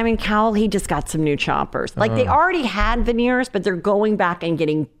see Simon Cowell? He just got some new choppers. Like they already had veneers, but they're going back and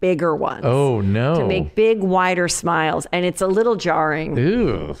getting bigger ones. Oh no! To make big, wider smiles, and it's a little jarring.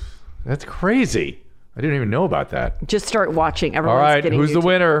 Ew, that's crazy. I didn't even know about that. Just start watching. Everyone's all right, getting who's the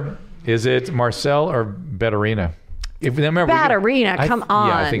winner? Is it Marcel or Betterina? Batterina, come on.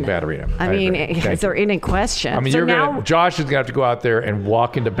 Yeah, I think Batterina. I mean, is there any question? I mean, Josh is going to have to go out there and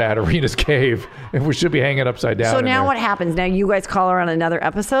walk into Batterina's cave, and we should be hanging upside down. So now what happens? Now you guys call her on another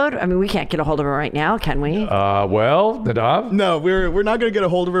episode? I mean, we can't get a hold of her right now, can we? Well, Nadav? No, we're not going to get a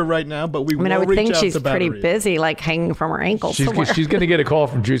hold of her right now, but I would think she's pretty busy, like hanging from her ankles She's going to get a call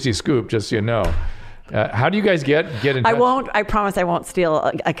from Juicy Scoop, just so you know. How do you guys get in touch? I promise I won't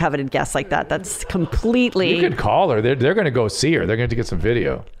steal a coveted guest like that. That's completely... You could call her. They're going to go see her. They're going to get some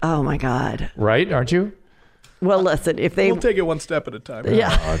video. Oh, my God. Right? Aren't you? Well, listen, if they... We'll take it one step at a time.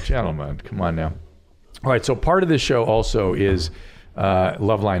 Yeah. Oh, gentlemen, come on now. All right, so part of this show also is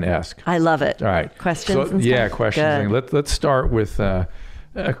Loveline-esque. I love it. All right. Questions and yeah, stuff? questions. Let's start with... then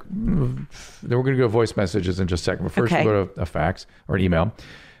we're going to go voice messages in just a second. But first, we'll go to a fax or an email.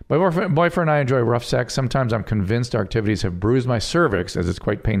 My boyfriend and I enjoy rough sex. Sometimes I'm convinced our activities have bruised my cervix, as it's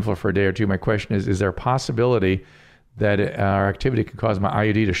quite painful for a day or two. My question is there a possibility that our activity could cause my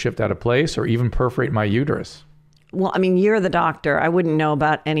IUD to shift out of place or even perforate my uterus? Well, I mean, you're the doctor. I wouldn't know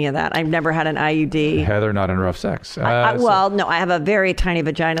about any of that. I've never had an IUD. Heather, not in rough sex. No, I have a very tiny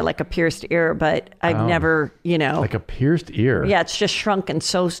vagina, like a pierced ear, but I've never, Like a pierced ear? Yeah, it's just shrunken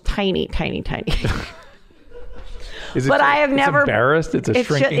so tiny, tiny, tiny. I have never embarrassed. It's a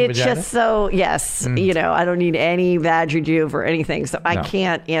shrinking vagina. It's just so yes. I don't need any Vagijuve or anything, so I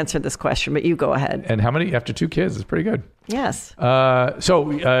can't answer this question. But you go ahead. And how many after 2 kids? It's pretty good. Yes.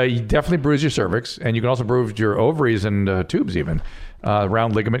 So you definitely bruise your cervix, and you can also bruise your ovaries and tubes. Even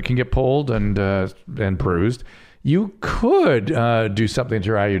round ligament can get pulled and bruised. You could do something to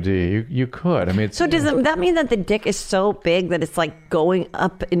your IUD. You could. I mean, so does that mean that the dick is so big that it's like going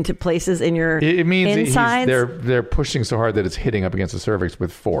up into places in your It means insides? they're pushing so hard that it's hitting up against the cervix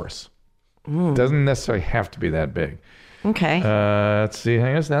with force. Doesn't necessarily have to be that big. Okay. Let's see.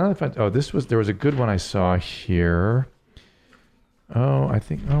 Hang on. There was a good one I saw here.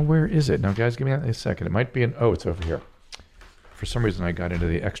 Where is it? Now, guys, give me a second. It might be it's over here. For some reason, I got into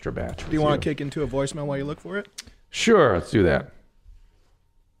the extra batch. Do you want to kick into a voicemail while you look for it? Sure, let's do that.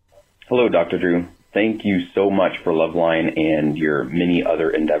 Hello, Dr. Drew. Thank you so much for Loveline and your many other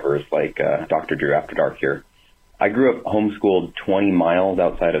endeavors like Dr. Drew After Dark here. I grew up homeschooled 20 miles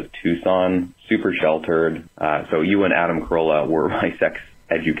outside of Tucson, super sheltered. So you and Adam Carolla were my sex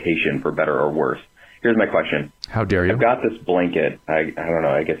education, for better or worse. Here's my question. How dare you? I've got this blanket. I don't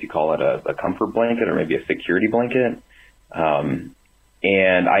know, I guess you call it a comfort blanket or maybe a security blanket.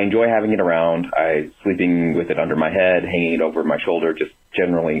 And I enjoy having it around. Sleeping with it under my head, hanging it over my shoulder, just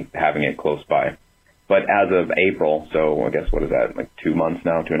generally having it close by. But as of April, so I guess what is that, like 2 months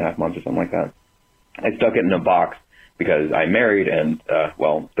now, 2.5 months or something like that, I stuck it in a box because I'm married and,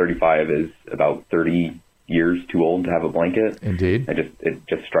 35 is about 30 years too old to have a blanket. Indeed. It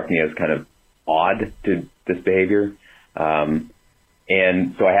just struck me as kind of odd to this behavior.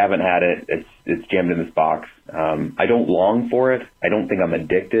 And so I haven't had it. It's jammed in this box. I don't long for it. I don't think I'm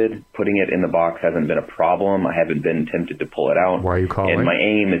addicted. Putting it in the box hasn't been a problem. I haven't been tempted to pull it out. Why are you calling? And my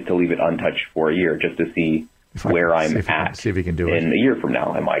aim is to leave it untouched for a year just to see where I'm at. See if you can do it. In a year from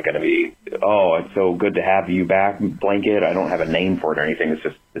now, am I going to be, it's so good to have you back blanket. I don't have a name for it or anything.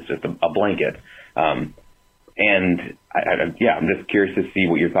 It's just a blanket. And I'm just curious to see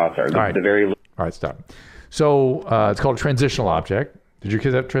what your thoughts are. All right, stop. So it's called a transitional object. Did your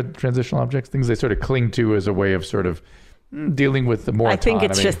kids have transitional objects? Things they sort of cling to as a way of sort of dealing with the more I think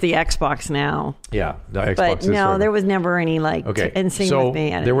autonomy. it's just the Xbox now. Yeah, the Xbox. But no, there was never any like NSYNC so with me.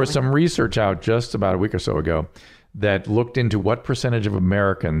 There was some research out just about a week or so ago that looked into what percentage of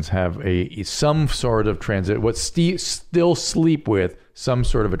Americans have some sort of still sleep with some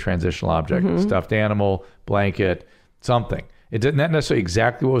sort of a transitional object, stuffed animal, blanket, something. It didn't not necessarily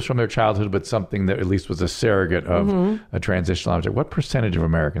exactly what was from their childhood, but something that at least was a surrogate of a transitional object. What percentage of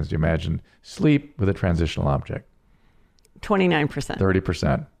Americans do you imagine sleep with a transitional object? 29%.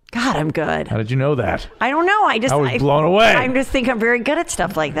 30%. God, I'm good. How did you know that? I don't know. I was blown away. I just think I'm very good at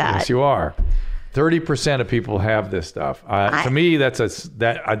stuff like that. Yes, you are. 30% of people have this stuff. To me, I don't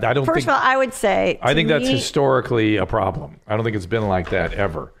think. First of all, I would say. I think that's historically a problem. I don't think it's been like that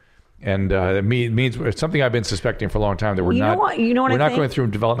ever. And it means it's something I've been suspecting for a long time that we're not going through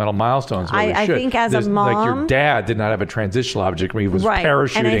developmental milestones. I think as a mom, like your dad did not have a transitional object when he was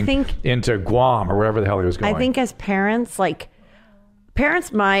parachuting into Guam or wherever the hell he was going. I think as parents,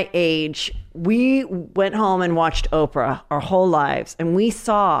 parents my age, we went home and watched Oprah our whole lives, and we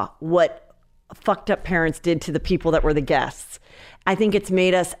saw what fucked up parents did to the people that were the guests. I think it's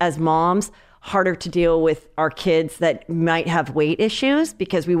made us as moms harder to deal with our kids that might have weight issues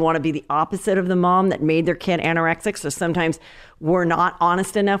because we want to be the opposite of the mom that made their kid anorexic. So sometimes we're not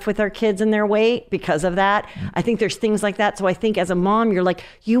honest enough with our kids and their weight because of that. I think there's things like that. So I think as a mom, you're like,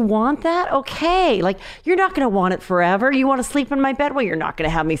 you want that? Okay. Like, you're not going to want it forever. You want to sleep in my bed? Well, you're not going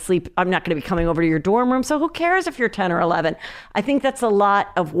to have me sleep. I'm not going to be coming over to your dorm room. So who cares if you're 10 or 11? I think that's a lot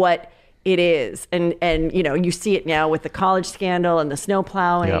of what it is. And you see it now with the college scandal and the snow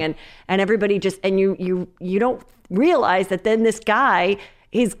plowing and everybody just, and you don't realize that then this guy,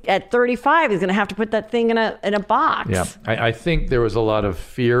 he's at 35, he's going to have to put that thing in a box. Yeah. I think there was a lot of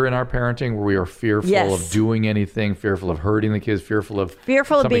fear in our parenting where we are fearful of doing anything, fearful of hurting the kids, fearful of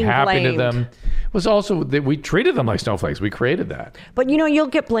something being happening blamed. to them. It was also that we treated them like snowflakes. We created that. But you'll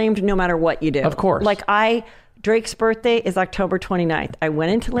get blamed no matter what you do. Of course. Drake's birthday is October 29th. I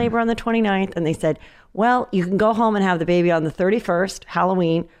went into labor on the 29th and they said, well, you can go home and have the baby on the 31st,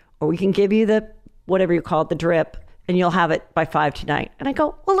 Halloween, or we can give you the, whatever you call it, the drip, and you'll have it by 5 tonight. And I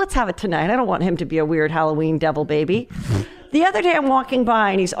go, well, let's have it tonight. I don't want him to be a weird Halloween devil baby. The other day I'm walking by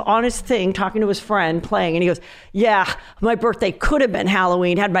and he's on his thing talking to his friend playing and he goes, yeah, my birthday could have been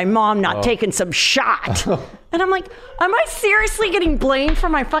Halloween had my mom not taken some shot. And I'm like, am I seriously getting blamed for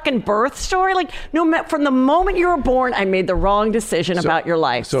my fucking birth story? Like, from the moment you were born, I made the wrong decision about your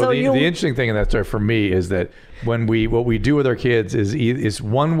life. So the interesting thing in that story for me is that what we do with our kids is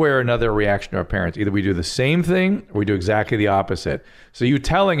one way or another a reaction to our parents. Either we do the same thing or we do exactly the opposite. So you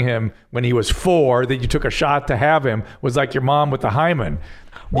telling him when he was 4 that you took a shot to have him was like your mom with the hymen.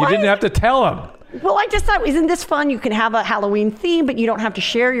 You didn't have to tell him. Well, I just thought, isn't this fun? You can have a Halloween theme, but you don't have to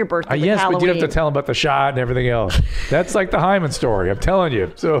share your birthday with Halloween. But you have to tell him about the shot and everything else. That's like the hymen story. I'm telling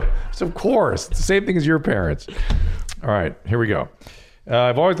you. So of course, it's the same thing as your parents. All right, here we go.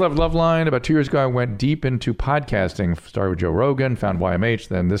 I've always loved Loveline. About 2 years ago, I went deep into podcasting. Started with Joe Rogan, found YMH,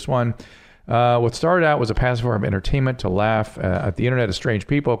 then this one. What started out was a passive form of entertainment to laugh at the internet as strange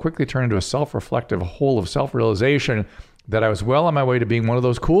people quickly turned into a self-reflective hole of self-realization that I was well on my way to being one of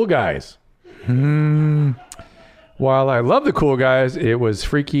those cool guys. While I love the cool guys, it was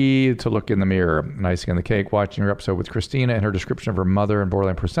freaky to look in the mirror. And icing on the cake, watching her episode with Christina and her description of her mother and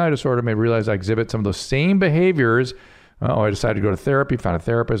borderline personality disorder made me realize I exhibit some of those same behaviors. I decided to go to therapy, found a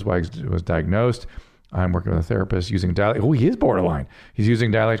therapist while I was diagnosed. I'm working with a therapist using dialectical. Oh, he is borderline. He's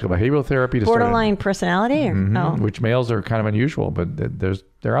using dialectical behavioral therapy to borderline personality, which males are kind of unusual, but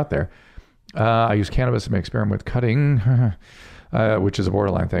they're out there. I use cannabis to experiment with cutting, which is a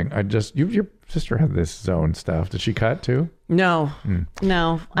borderline thing. Your sister had this zone stuff. Did she cut too? No,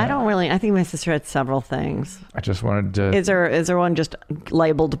 no. I don't really. I think my sister had several things. I just wanted to. Is there one just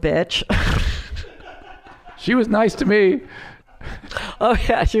labeled bitch? She was nice to me. Oh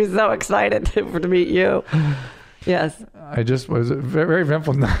yeah, she was so excited to meet you. Yes. I just was a very, very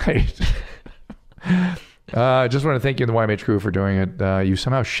eventful night. I just want to thank you and the YMH crew for doing it. You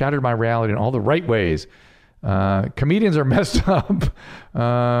somehow shattered my reality in all the right ways. Comedians are messed up.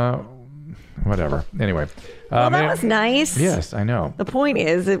 Whatever. Anyway. Well, that was nice. Yes, I know. The point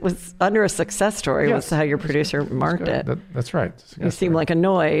is, it was under a success story. Was how your producer marked it. That's right. You seemed like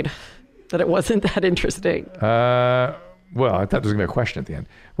annoyed that it wasn't that interesting. Well, I thought there was going to be a question at the end.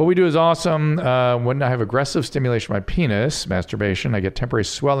 What we do is awesome. When I have aggressive stimulation of my penis, masturbation, I get temporary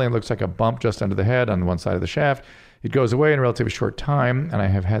swelling. It looks like a bump just under the head on one side of the shaft. It goes away in a relatively short time, and I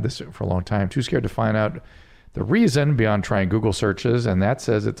have had this for a long time. Too scared to find out the reason beyond trying Google searches, and that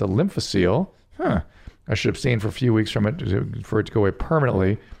says it's a lymphocele. I should abstain for a few weeks from it for it to go away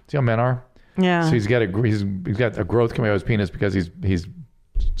permanently. See how men are? Yeah. So he's got a growth coming out of his penis because he's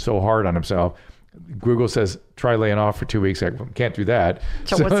so hard on himself. Google says try laying off for 2 weeks. I can't do that.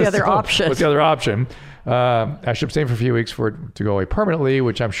 So what's the other option? What's the other option? I should abstain for a few weeks for it to go away permanently,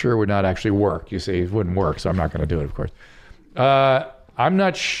 which I'm sure would not actually work. You see, it wouldn't work, so I'm not going to do it, of course. I'm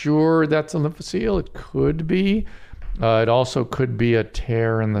not sure that's a lymphocele. It could be. It also could be a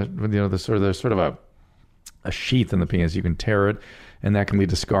tear in there's sort of a sheath in the penis. You can tear it, and that can lead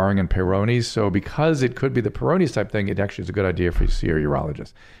to scarring and Peyronie's. So because it could be the Peyronie's type thing, it actually is a good idea for you to see your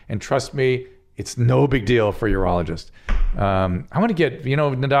urologist. And trust me, it's no big deal for a urologist. I want to get,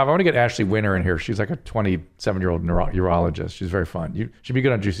 Nadav, I want to get Ashley Winter in here. She's like a 27-year-old urologist. She's very fun. She'd be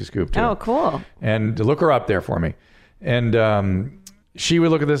good on Juicy Scoop, too. Oh, cool. And look her up there for me. And she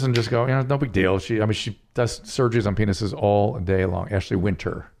would look at this and just go, no big deal. She does surgeries on penises all day long. Ashley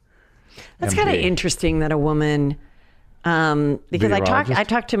Winter. That's kind of interesting that a woman, because I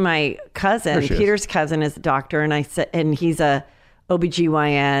talked to my cousin, Peter's cousin is a doctor, and I said, and he's a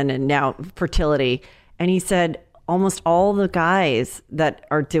OBGYN and now fertility. And he said almost all the guys that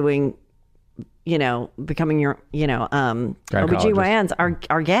are doing, becoming OBGYNs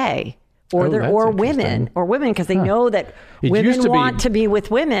are gay. Or women, because they know that women want to be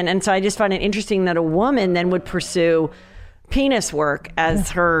with women. And so I just find it interesting that a woman then would pursue penis work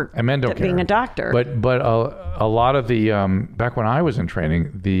as her being a doctor. But a lot of the back when I was in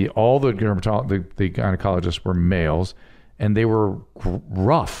training, all the gynecologists were males, and they were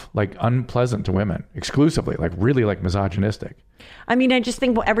rough, like unpleasant to women, exclusively, like really like misogynistic. I mean, I just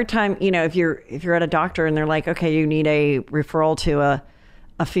think every time if you're at a doctor and they're like, okay, you need a referral to a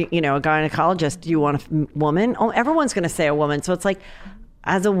gynecologist, do you want a woman? Oh, everyone's going to say a woman. So it's like,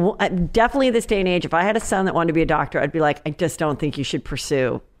 definitely this day and age, if I had a son that wanted to be a doctor, I'd be like, I just don't think you should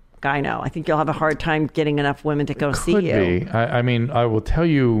pursue gyno. I think you'll have a hard time getting enough women to go see you. Could be. I mean, I will tell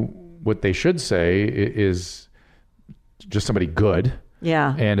you what they should say is just somebody good.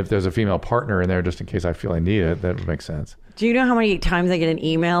 Yeah. And if there's a female partner in there, just in case I feel I need it, that would make sense. Do you know how many times I get an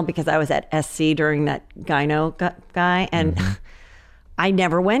email because I was at SC during that gyno guy and I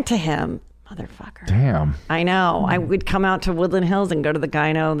never went to him, motherfucker. Damn. I know. I would come out to Woodland Hills and go to the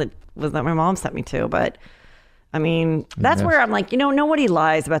gyno that my mom sent me to. But I mean, that's where I'm like, nobody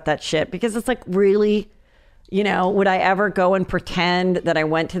lies about that shit because it's like, really, would I ever go and pretend that I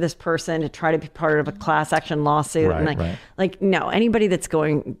went to this person to try to be part of a class action lawsuit? Right, and like, no, anybody that's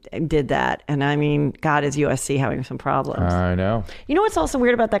going did that. And I mean, God, is USC having some problems? I know. You know what's also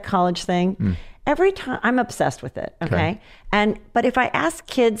weird about that college thing? Every time I'm obsessed with it. Okay. But if I ask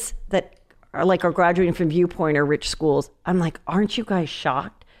kids that are graduating from Viewpoint or rich schools, I'm like, aren't you guys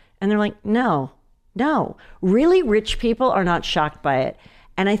shocked? And they're like, no. Really rich people are not shocked by it.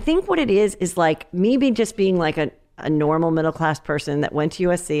 And I think what it is like me being like a normal middle class person that went to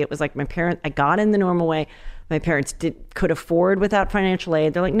USC. It was like my parents, I got in the normal way. My parents could afford without financial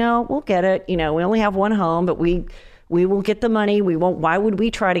aid. They're like, no, we'll get it. We only have one home, but we will get the money. We won't. Why would we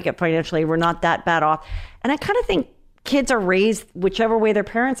try to get financial aid? We're not that bad off. And I kind of think kids are raised whichever way their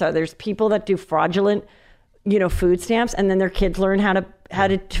parents are. There's people that do fraudulent, food stamps, and then their kids learn how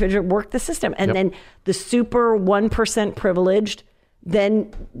to work the system. And then the super 1% privileged,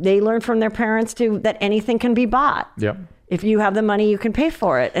 then they learn from their parents that anything can be bought. Yep. If you have the money, you can pay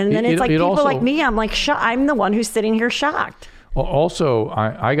for it. And then it's like people also, like me, I'm like, I'm the one who's sitting here shocked. Also,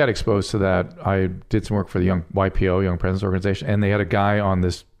 I got exposed to that. I did some work for the YPO, Young Presidents Organization, and they had a guy on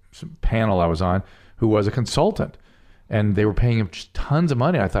this panel I was on who was a consultant, and they were paying him just tons of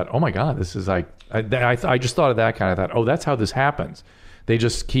money. I thought, oh my God, this is like, I just thought of that kind of thought, oh, that's how this happens. They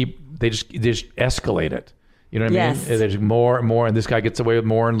just escalate it. You know what I mean? There's more and more, and this guy gets away with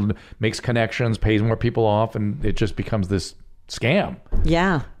more and makes connections, pays more people off, and it just becomes this scam.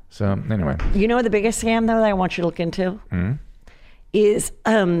 Yeah. So anyway. You know what the biggest scam, though, that I want you to look into? Is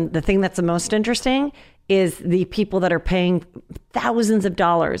the thing that's the most interesting is the people that are paying thousands of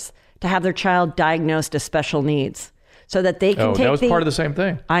dollars to have their child diagnosed as special needs so that they can take that was part of the same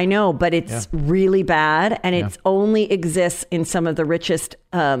thing. I know, but it's really bad, and it only exists in some of the richest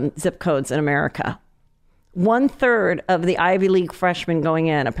zip codes in America. 1/3 of the Ivy League freshmen going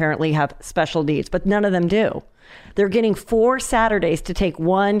in apparently have special needs, but none of them do. They're getting 4 Saturdays to take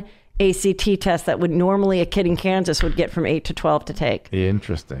one ACT test that would normally a kid in Kansas would get from 8 to 12 to take.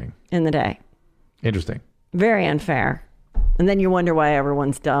 Interesting. In the day. Interesting. Very unfair. And then you wonder why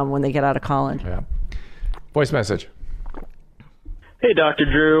everyone's dumb when they get out of college. Yeah. Voice message. Hey, Dr.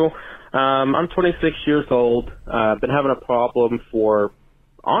 Drew. I'm 26 years old. I've been having a problem for,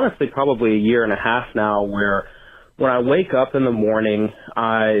 honestly, probably a year and a half now, where when I wake up in the morning,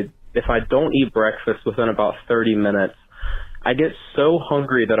 I if I don't eat breakfast within about 30 minutes, I get so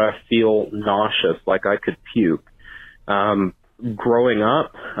hungry that I feel nauseous, like I could puke. Growing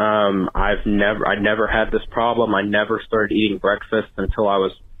up, I never had this problem. I never started eating breakfast until I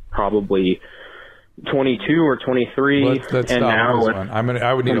was probably 22 or 23. Let's and now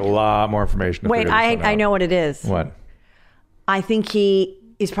I would need a lot more information. Wait, I know what it is. What? I think he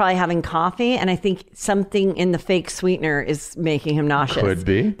is probably having coffee, and I think something in the fake sweetener is making him nauseous. Could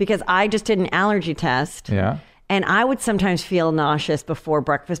be. Because I just did an allergy test. Yeah. And I would sometimes feel nauseous before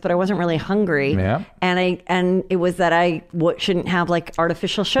breakfast, but I wasn't really hungry. Yeah. And it was that I shouldn't have like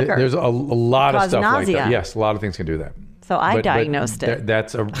artificial sugar. There's a lot of stuff nausea. like that. Yes, a lot of things can do that. So I diagnosed it.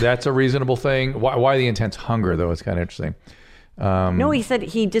 That's a reasonable thing. Why the intense hunger though? It's kind of interesting. No, he said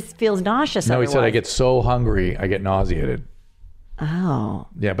he just feels nauseous. No, otherwise. he said I get so hungry I get nauseated. Oh.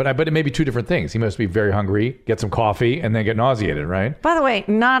 Yeah, but it may be two different things. He must be very hungry, get some coffee, and then get nauseated, right? By the way,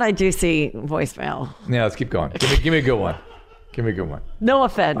 not a juicy voicemail. Yeah, let's keep going. Give me a good one. Give me a good one. No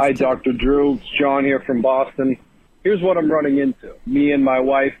offense. Hi, Dr. Drew. It's John here from Boston. Here's what I'm running into. Me and my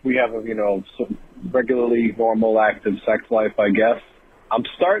wife, we have a, regularly normal active sex life, I guess. I'm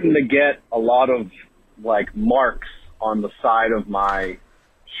starting to get a lot of, marks on the side of my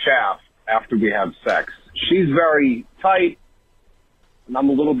shaft after we have sex. She's very tight, and I'm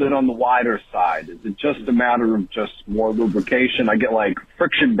a little bit on the wider side. Is it just a matter of just more lubrication? I get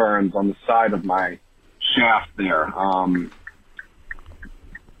friction burns on the side of my shaft there. Want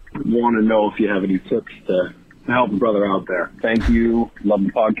to know if you have any tips to help a brother out there. Thank you. Love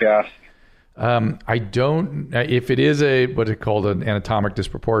the podcast. I don't. If it is what is called an anatomic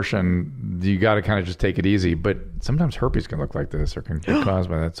disproportion, you got to kind of just take it easy. But sometimes herpes can look like this or can get caused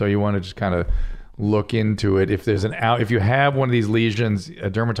by that. So you want to just kind of look into it. If there's if you have one of these lesions, a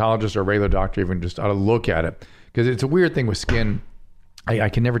dermatologist or a regular doctor even just ought to look at it, because it's a weird thing with skin. I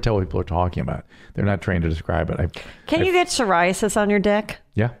can never tell what people are talking about. They're not trained to describe it. Can you get psoriasis on your dick?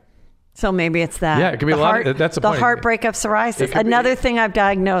 Yeah. So maybe it's that. Yeah, it could be that's the point. Heartbreak of psoriasis. Another thing I've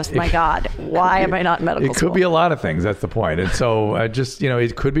diagnosed. My God, why am I not in medical school? It could be a lot of things. That's the point. And so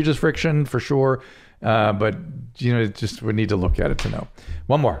it could be just friction for sure. But just we need to look at it to know.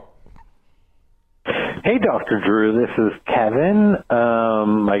 One more. Hey, Dr. Drew, this is Kevin.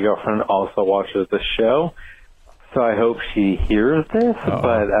 My girlfriend also watches the show, so I hope she hears this.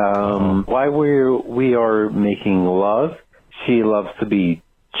 Uh-oh. But while we are making love, she loves to be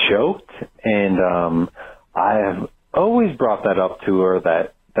choked, and I have always brought that up to her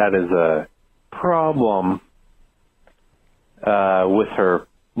that is a problem with her,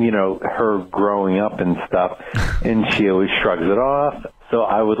 her growing up and stuff, and she always shrugs it off. So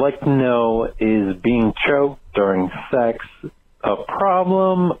I would like to know, is being choked during sex a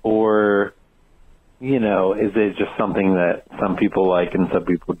problem, or, is it just something that some people like and some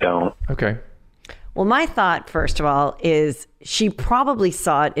people don't? Okay. Well, my thought, first of all, is she probably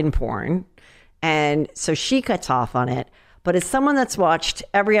saw it in porn, and so she cuts off on it. But as someone that's watched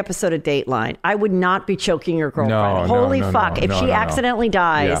every episode of Dateline, I would not be choking your girlfriend. Holy fuck. If she accidentally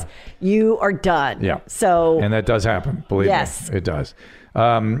dies, you are done. Yeah. So, and that does happen. Believe me, it does.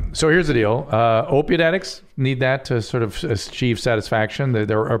 So here's the deal. Opiate addicts need that to sort of achieve satisfaction.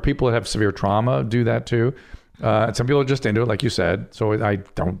 There are people that have severe trauma do that too. Some people are just into it, like you said. So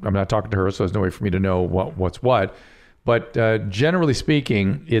I'm not talking to her, so there's no way for me to know what's what. But generally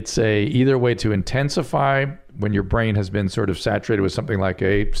speaking, it's either way to intensify when your brain has been sort of saturated with something like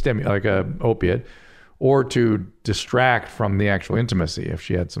a opiate, or to distract from the actual intimacy. If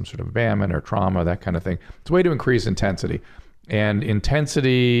she had some sort of abandonment or trauma, that kind of thing, it's a way to increase intensity. And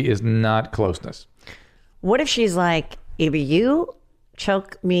intensity is not closeness. What if she's like, either you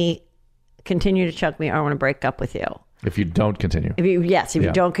choke me, continue to choke me, or I want to break up with you? If you don't continue. If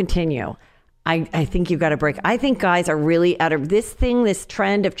you don't continue, I think you've got to break. I think guys are really out of this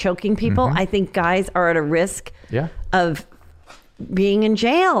trend of choking people. Mm-hmm. I think guys are at a risk Yeah. of being in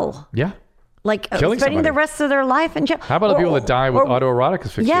jail. Yeah. Like Killing spending somebody. the rest of their life in jail. How about the people that die with autoerotic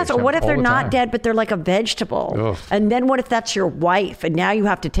asphyxiation? Yes, or what if they're all the not time? dead, but they're like a vegetable? Ugh. And then what if that's your wife, and now you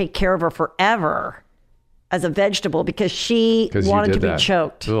have to take care of her forever as a vegetable because she wanted to be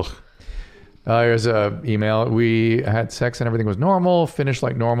choked? Ugh. Here's an email. We had sex and everything was normal, finished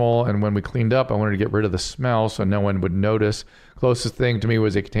like normal. And when we cleaned up, I wanted to get rid of the smell so no one would notice. Closest thing to me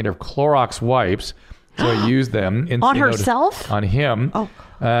was a container of Clorox wipes. So I used them. On herself? On him. Oh.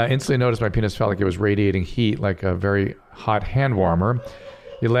 Instantly noticed my penis felt like it was radiating heat, like a very hot hand warmer.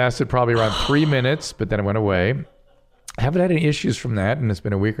 It lasted probably around 3 minutes, but then it went away. I haven't had any issues from that, and it's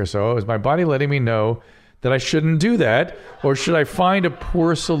been a week or so. Is my body letting me know that I shouldn't do that? Or should I find a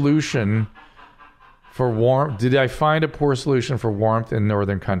poor solution for warmth. Did I find a poor solution for warmth in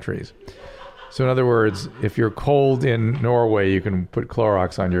northern countries? So in other words, if you're cold in Norway, you can put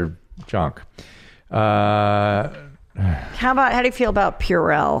Clorox on your junk. How do you feel about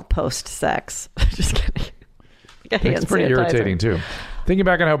Purell post-sex? Just kidding. It's pretty irritating too. Thinking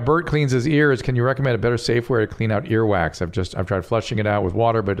back on how Bert cleans his ears, can you recommend a better, safe way to clean out earwax? I've tried flushing it out with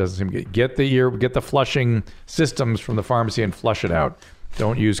water, but it doesn't seem to get the flushing systems from the pharmacy and flush it out.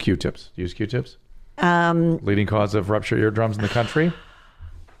 Don't use Q-tips. Use Q-tips. Leading cause of ruptured eardrums in the country.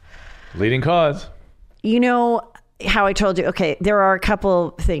 Leading cause. You know how I told you? Okay, there are a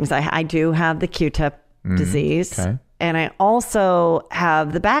couple things. I do have the Q-tip disease, and I also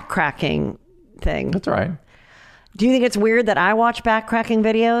have the back cracking thing. That's all right. Do you think it's weird that I watch back cracking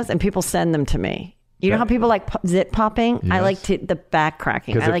videos and people send them to me? You know how people like zit popping? Yes. I like the back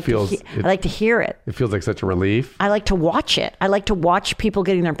cracking. I like to hear it. It feels like such a relief. I like to watch it. I like to watch people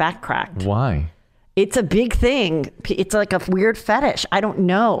getting their back cracked. Why? It's a big thing. It's like a weird fetish. I don't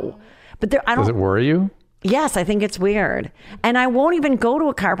know. But does it worry you? Yes, I think it's weird. And I won't even go to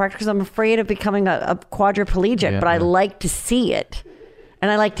a chiropractor because I'm afraid of becoming a quadriplegic, but I like to see it. And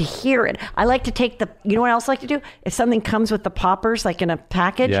I like to hear it. I like to take you know what else I like to do? If something comes with the poppers, like in a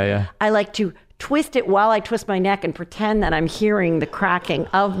package, I like to twist it while I twist my neck and pretend that I'm hearing the cracking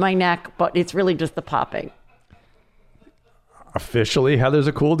of my neck, but it's really just the popping. Officially, Heather's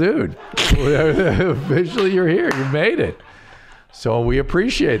a cool dude. Officially, you're here. You made it. So we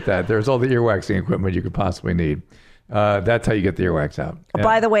appreciate that. There's all the earwaxing equipment you could possibly need. That's how you get the earwax out.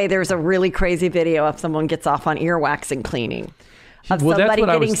 By the way, there's a really crazy video of someone gets off on earwaxing cleaning. Of somebody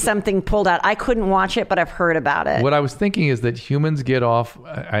getting something pulled out. I couldn't watch it, but I've heard about it. What I was thinking is that humans get off,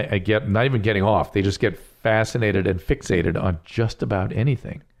 I get not even getting off, they just get fascinated and fixated on just about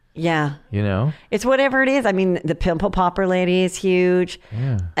anything. Yeah. You know? It's whatever it is. I mean, the pimple popper lady is huge.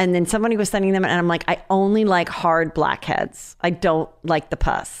 Yeah. And then somebody was sending them, and I'm like, I only like hard blackheads. I don't like the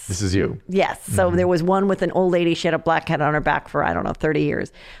pus. This is you. Yes. So there was one with an old lady. She had a blackhead on her back for, 30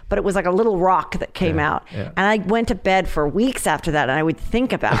 years. But it was like a little rock that came out. Yeah. And I went to bed for weeks after that, and I would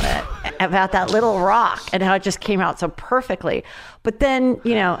think about it, about that little rock and how it just came out so perfectly. But then,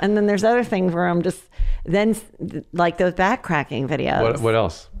 and then there's other things where I'm just, then like those back cracking videos. What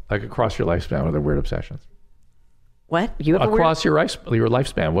else? Like across your lifespan, what other weird obsessions? What? You have across your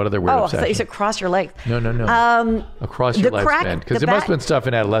lifespan, what other weird obsessions? Oh, so you said cross your legs. No. Across your lifespan. Because there must have been stuff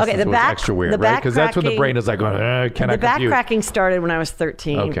in adolescence that was extra weird, right? Because that's when the brain is like, cannot compute. The back cracking started when I was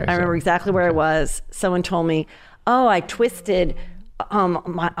 13. Okay, I remember exactly where I was. Someone told me, I twisted on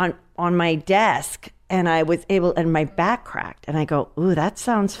my desk and I was able, and my back cracked. And I go, ooh, that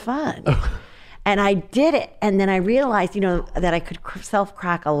sounds fun. And I did it. And then I realized, that I could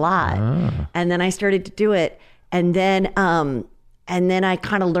self-crack a lot. And then I started to do it. And then I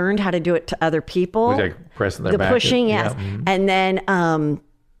kind of learned how to do it to other people. Was like pressing their back? The pushing, yes. Yeah. Mm-hmm. And then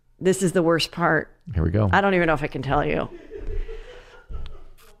this is the worst part. Here we go. I don't even know if I can tell you.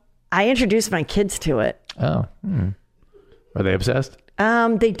 I introduced my kids to it. Oh. Are they obsessed?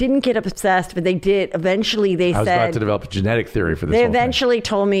 They didn't get obsessed, but they did. Eventually, they said... I was about to develop a genetic theory for this. They eventually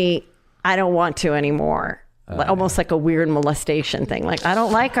told me, I don't want to anymore. Almost like a weird molestation thing. Like, I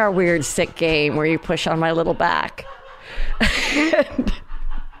don't like our weird sick game where you push on my little back.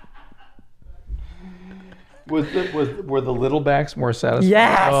 Were the little backs more satisfying?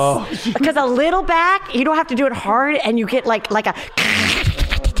 Yes. Oh. Because a little back, you don't have to do it hard, and you get like a...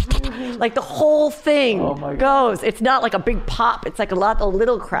 Like the whole thing goes. It's not like a big pop. It's like a lot of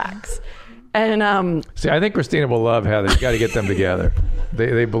little cracks. And see, I think Christina will love Heather. You got to get them together.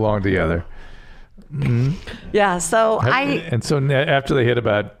 They belong together. Mm-hmm. Yeah. So so after they hit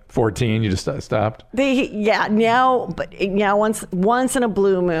about 14, you just stopped. Now once in a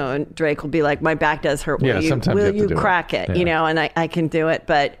blue moon, Drake will be like, my back does hurt. Will you crack it? Yeah. And I can do it.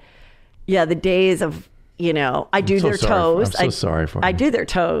 But yeah, the days of I do their toes. I'm so sorry for them. I do their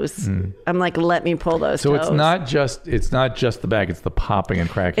toes. I'm like, let me pull those toes. So it's not just the back, it's the popping and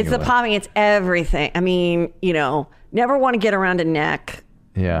cracking. It's the popping, it's everything. I mean, never want to get around a neck.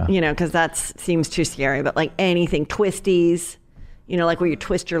 Yeah. Because that seems too scary. But like anything, twisties, like where you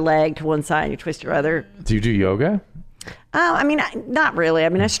twist your leg to one side and you twist your other. Do you do yoga? I mean, not really. I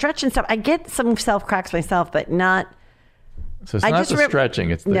mean, I stretch and stuff. I get some self cracks myself, but not. So it's not the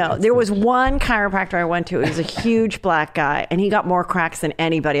stretching. There was one chiropractor I went to. He was a huge black guy, and he got more cracks than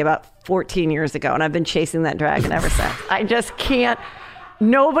anybody about 14 years ago. And I've been chasing that dragon ever since. I just can't.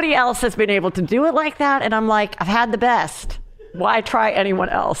 Nobody else has been able to do it like that. And I'm like, I've had the best. Why try anyone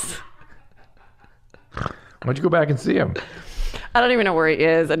else? Why don't you go back and see him? I don't even know where he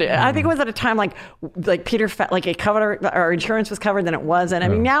is. And I think it was at a time like Peter, like it covered, our insurance was covered, then it wasn't. I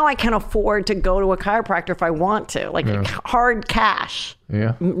mean, now I can afford to go to a chiropractor if I want to, like hard cash,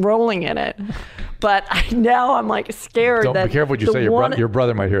 rolling in it. But now I'm like scared. Don't be careful what you say. Your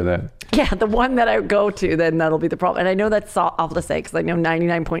brother might hear that. Yeah, the one that I go to, then that'll be the problem. And I know that's awful to say because I know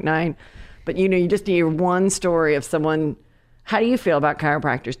 99.9. But you just need one story of someone. How do you feel about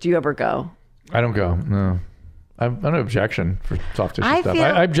chiropractors? Do you ever go? I don't go. No. I have no objection for soft tissue stuff.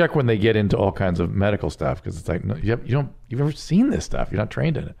 I object when they get into all kinds of medical stuff because it's like you've never seen this stuff. You're not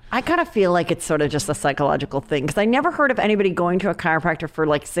trained in it. I kind of feel like it's sort of just a psychological thing because I never heard of anybody going to a chiropractor for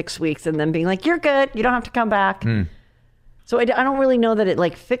like 6 weeks and then being like, "You're good. You don't have to come back." So I don't really know that it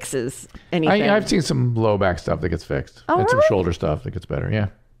like fixes anything. I've seen some low back stuff that gets fixed. Oh, and really? some shoulder stuff that gets better. Yeah.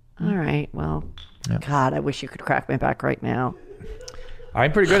 All right. Well, God, I wish you could crack my back right now.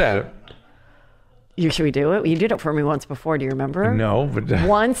 I'm pretty good at it. Should we do it? You did it for me once before. Do you remember? No, but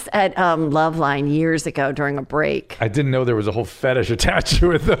once at Loveline years ago during a break. I didn't know there was a whole fetish attached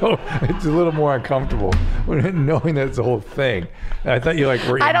to it, though. It's a little more uncomfortable knowing that it's a whole thing. I thought you were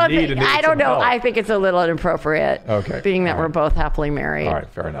in need. I don't know. I think it's a little inappropriate. Okay. Being that we're both happily married. All right.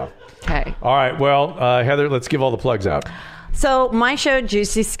 Fair enough. Okay. All right. Well, Heather, let's give all the plugs out. So my show,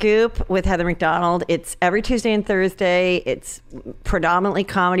 Juicy Scoop with Heather McDonald, it's every Tuesday and Thursday. It's predominantly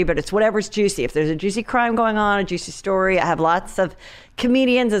comedy, but it's whatever's juicy. If there's a juicy crime going on, a juicy story, I have lots of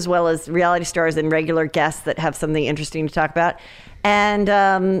comedians as well as reality stars and regular guests that have something interesting to talk about. And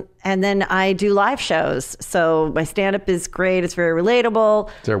then I do live shows. So my stand-up is great. It's very relatable.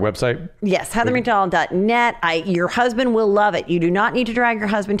 Is there a website? Yes, heathermcdonald.net. Your husband will love it. You do not need to drag your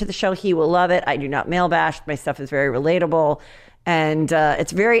husband to the show. He will love it. I do not mail bash. My stuff is very relatable. And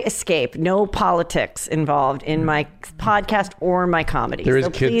it's very escape. No politics involved in my podcast or my comedy. There is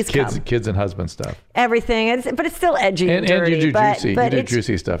so kids and husband stuff. Everything, but it's still edgy and dirty. And you do juicy. You do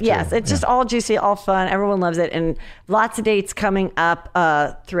juicy stuff too. Yes, it's just all juicy, all fun. Everyone loves it, and lots of dates coming up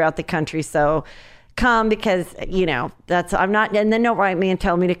throughout the country. So come because I'm not. And then don't write me and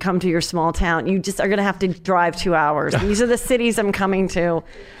tell me to come to your small town. You just are going to have to drive 2 hours. These are the cities I'm coming to.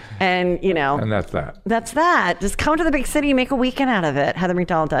 And, And that's that. That's that. Just come to the big city, make a weekend out of it.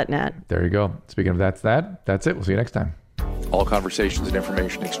 HeatherMcDonald.net. There you go. Speaking of that's it. We'll see you next time. All conversations and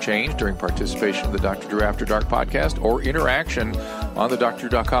information exchanged during participation of the Dr. Drew After Dark podcast or interaction on the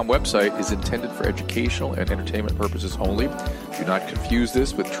drdrew.com website is intended for educational and entertainment purposes only. Do not confuse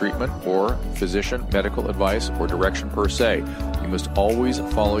this with treatment or physician medical advice or direction per se. You must always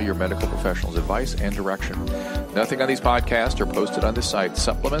follow your medical professional's advice and direction. Nothing on these podcasts or posted on this site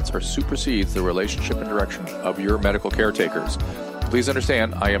supplements or supersedes the relationship and direction of your medical caretakers. Please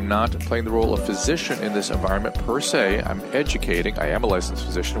understand, I am not playing the role of physician in this environment per se. I'm educating. I am a licensed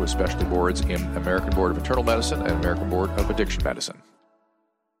physician with specialty boards in American Board of Internal Medicine and American Board of Addiction Medicine.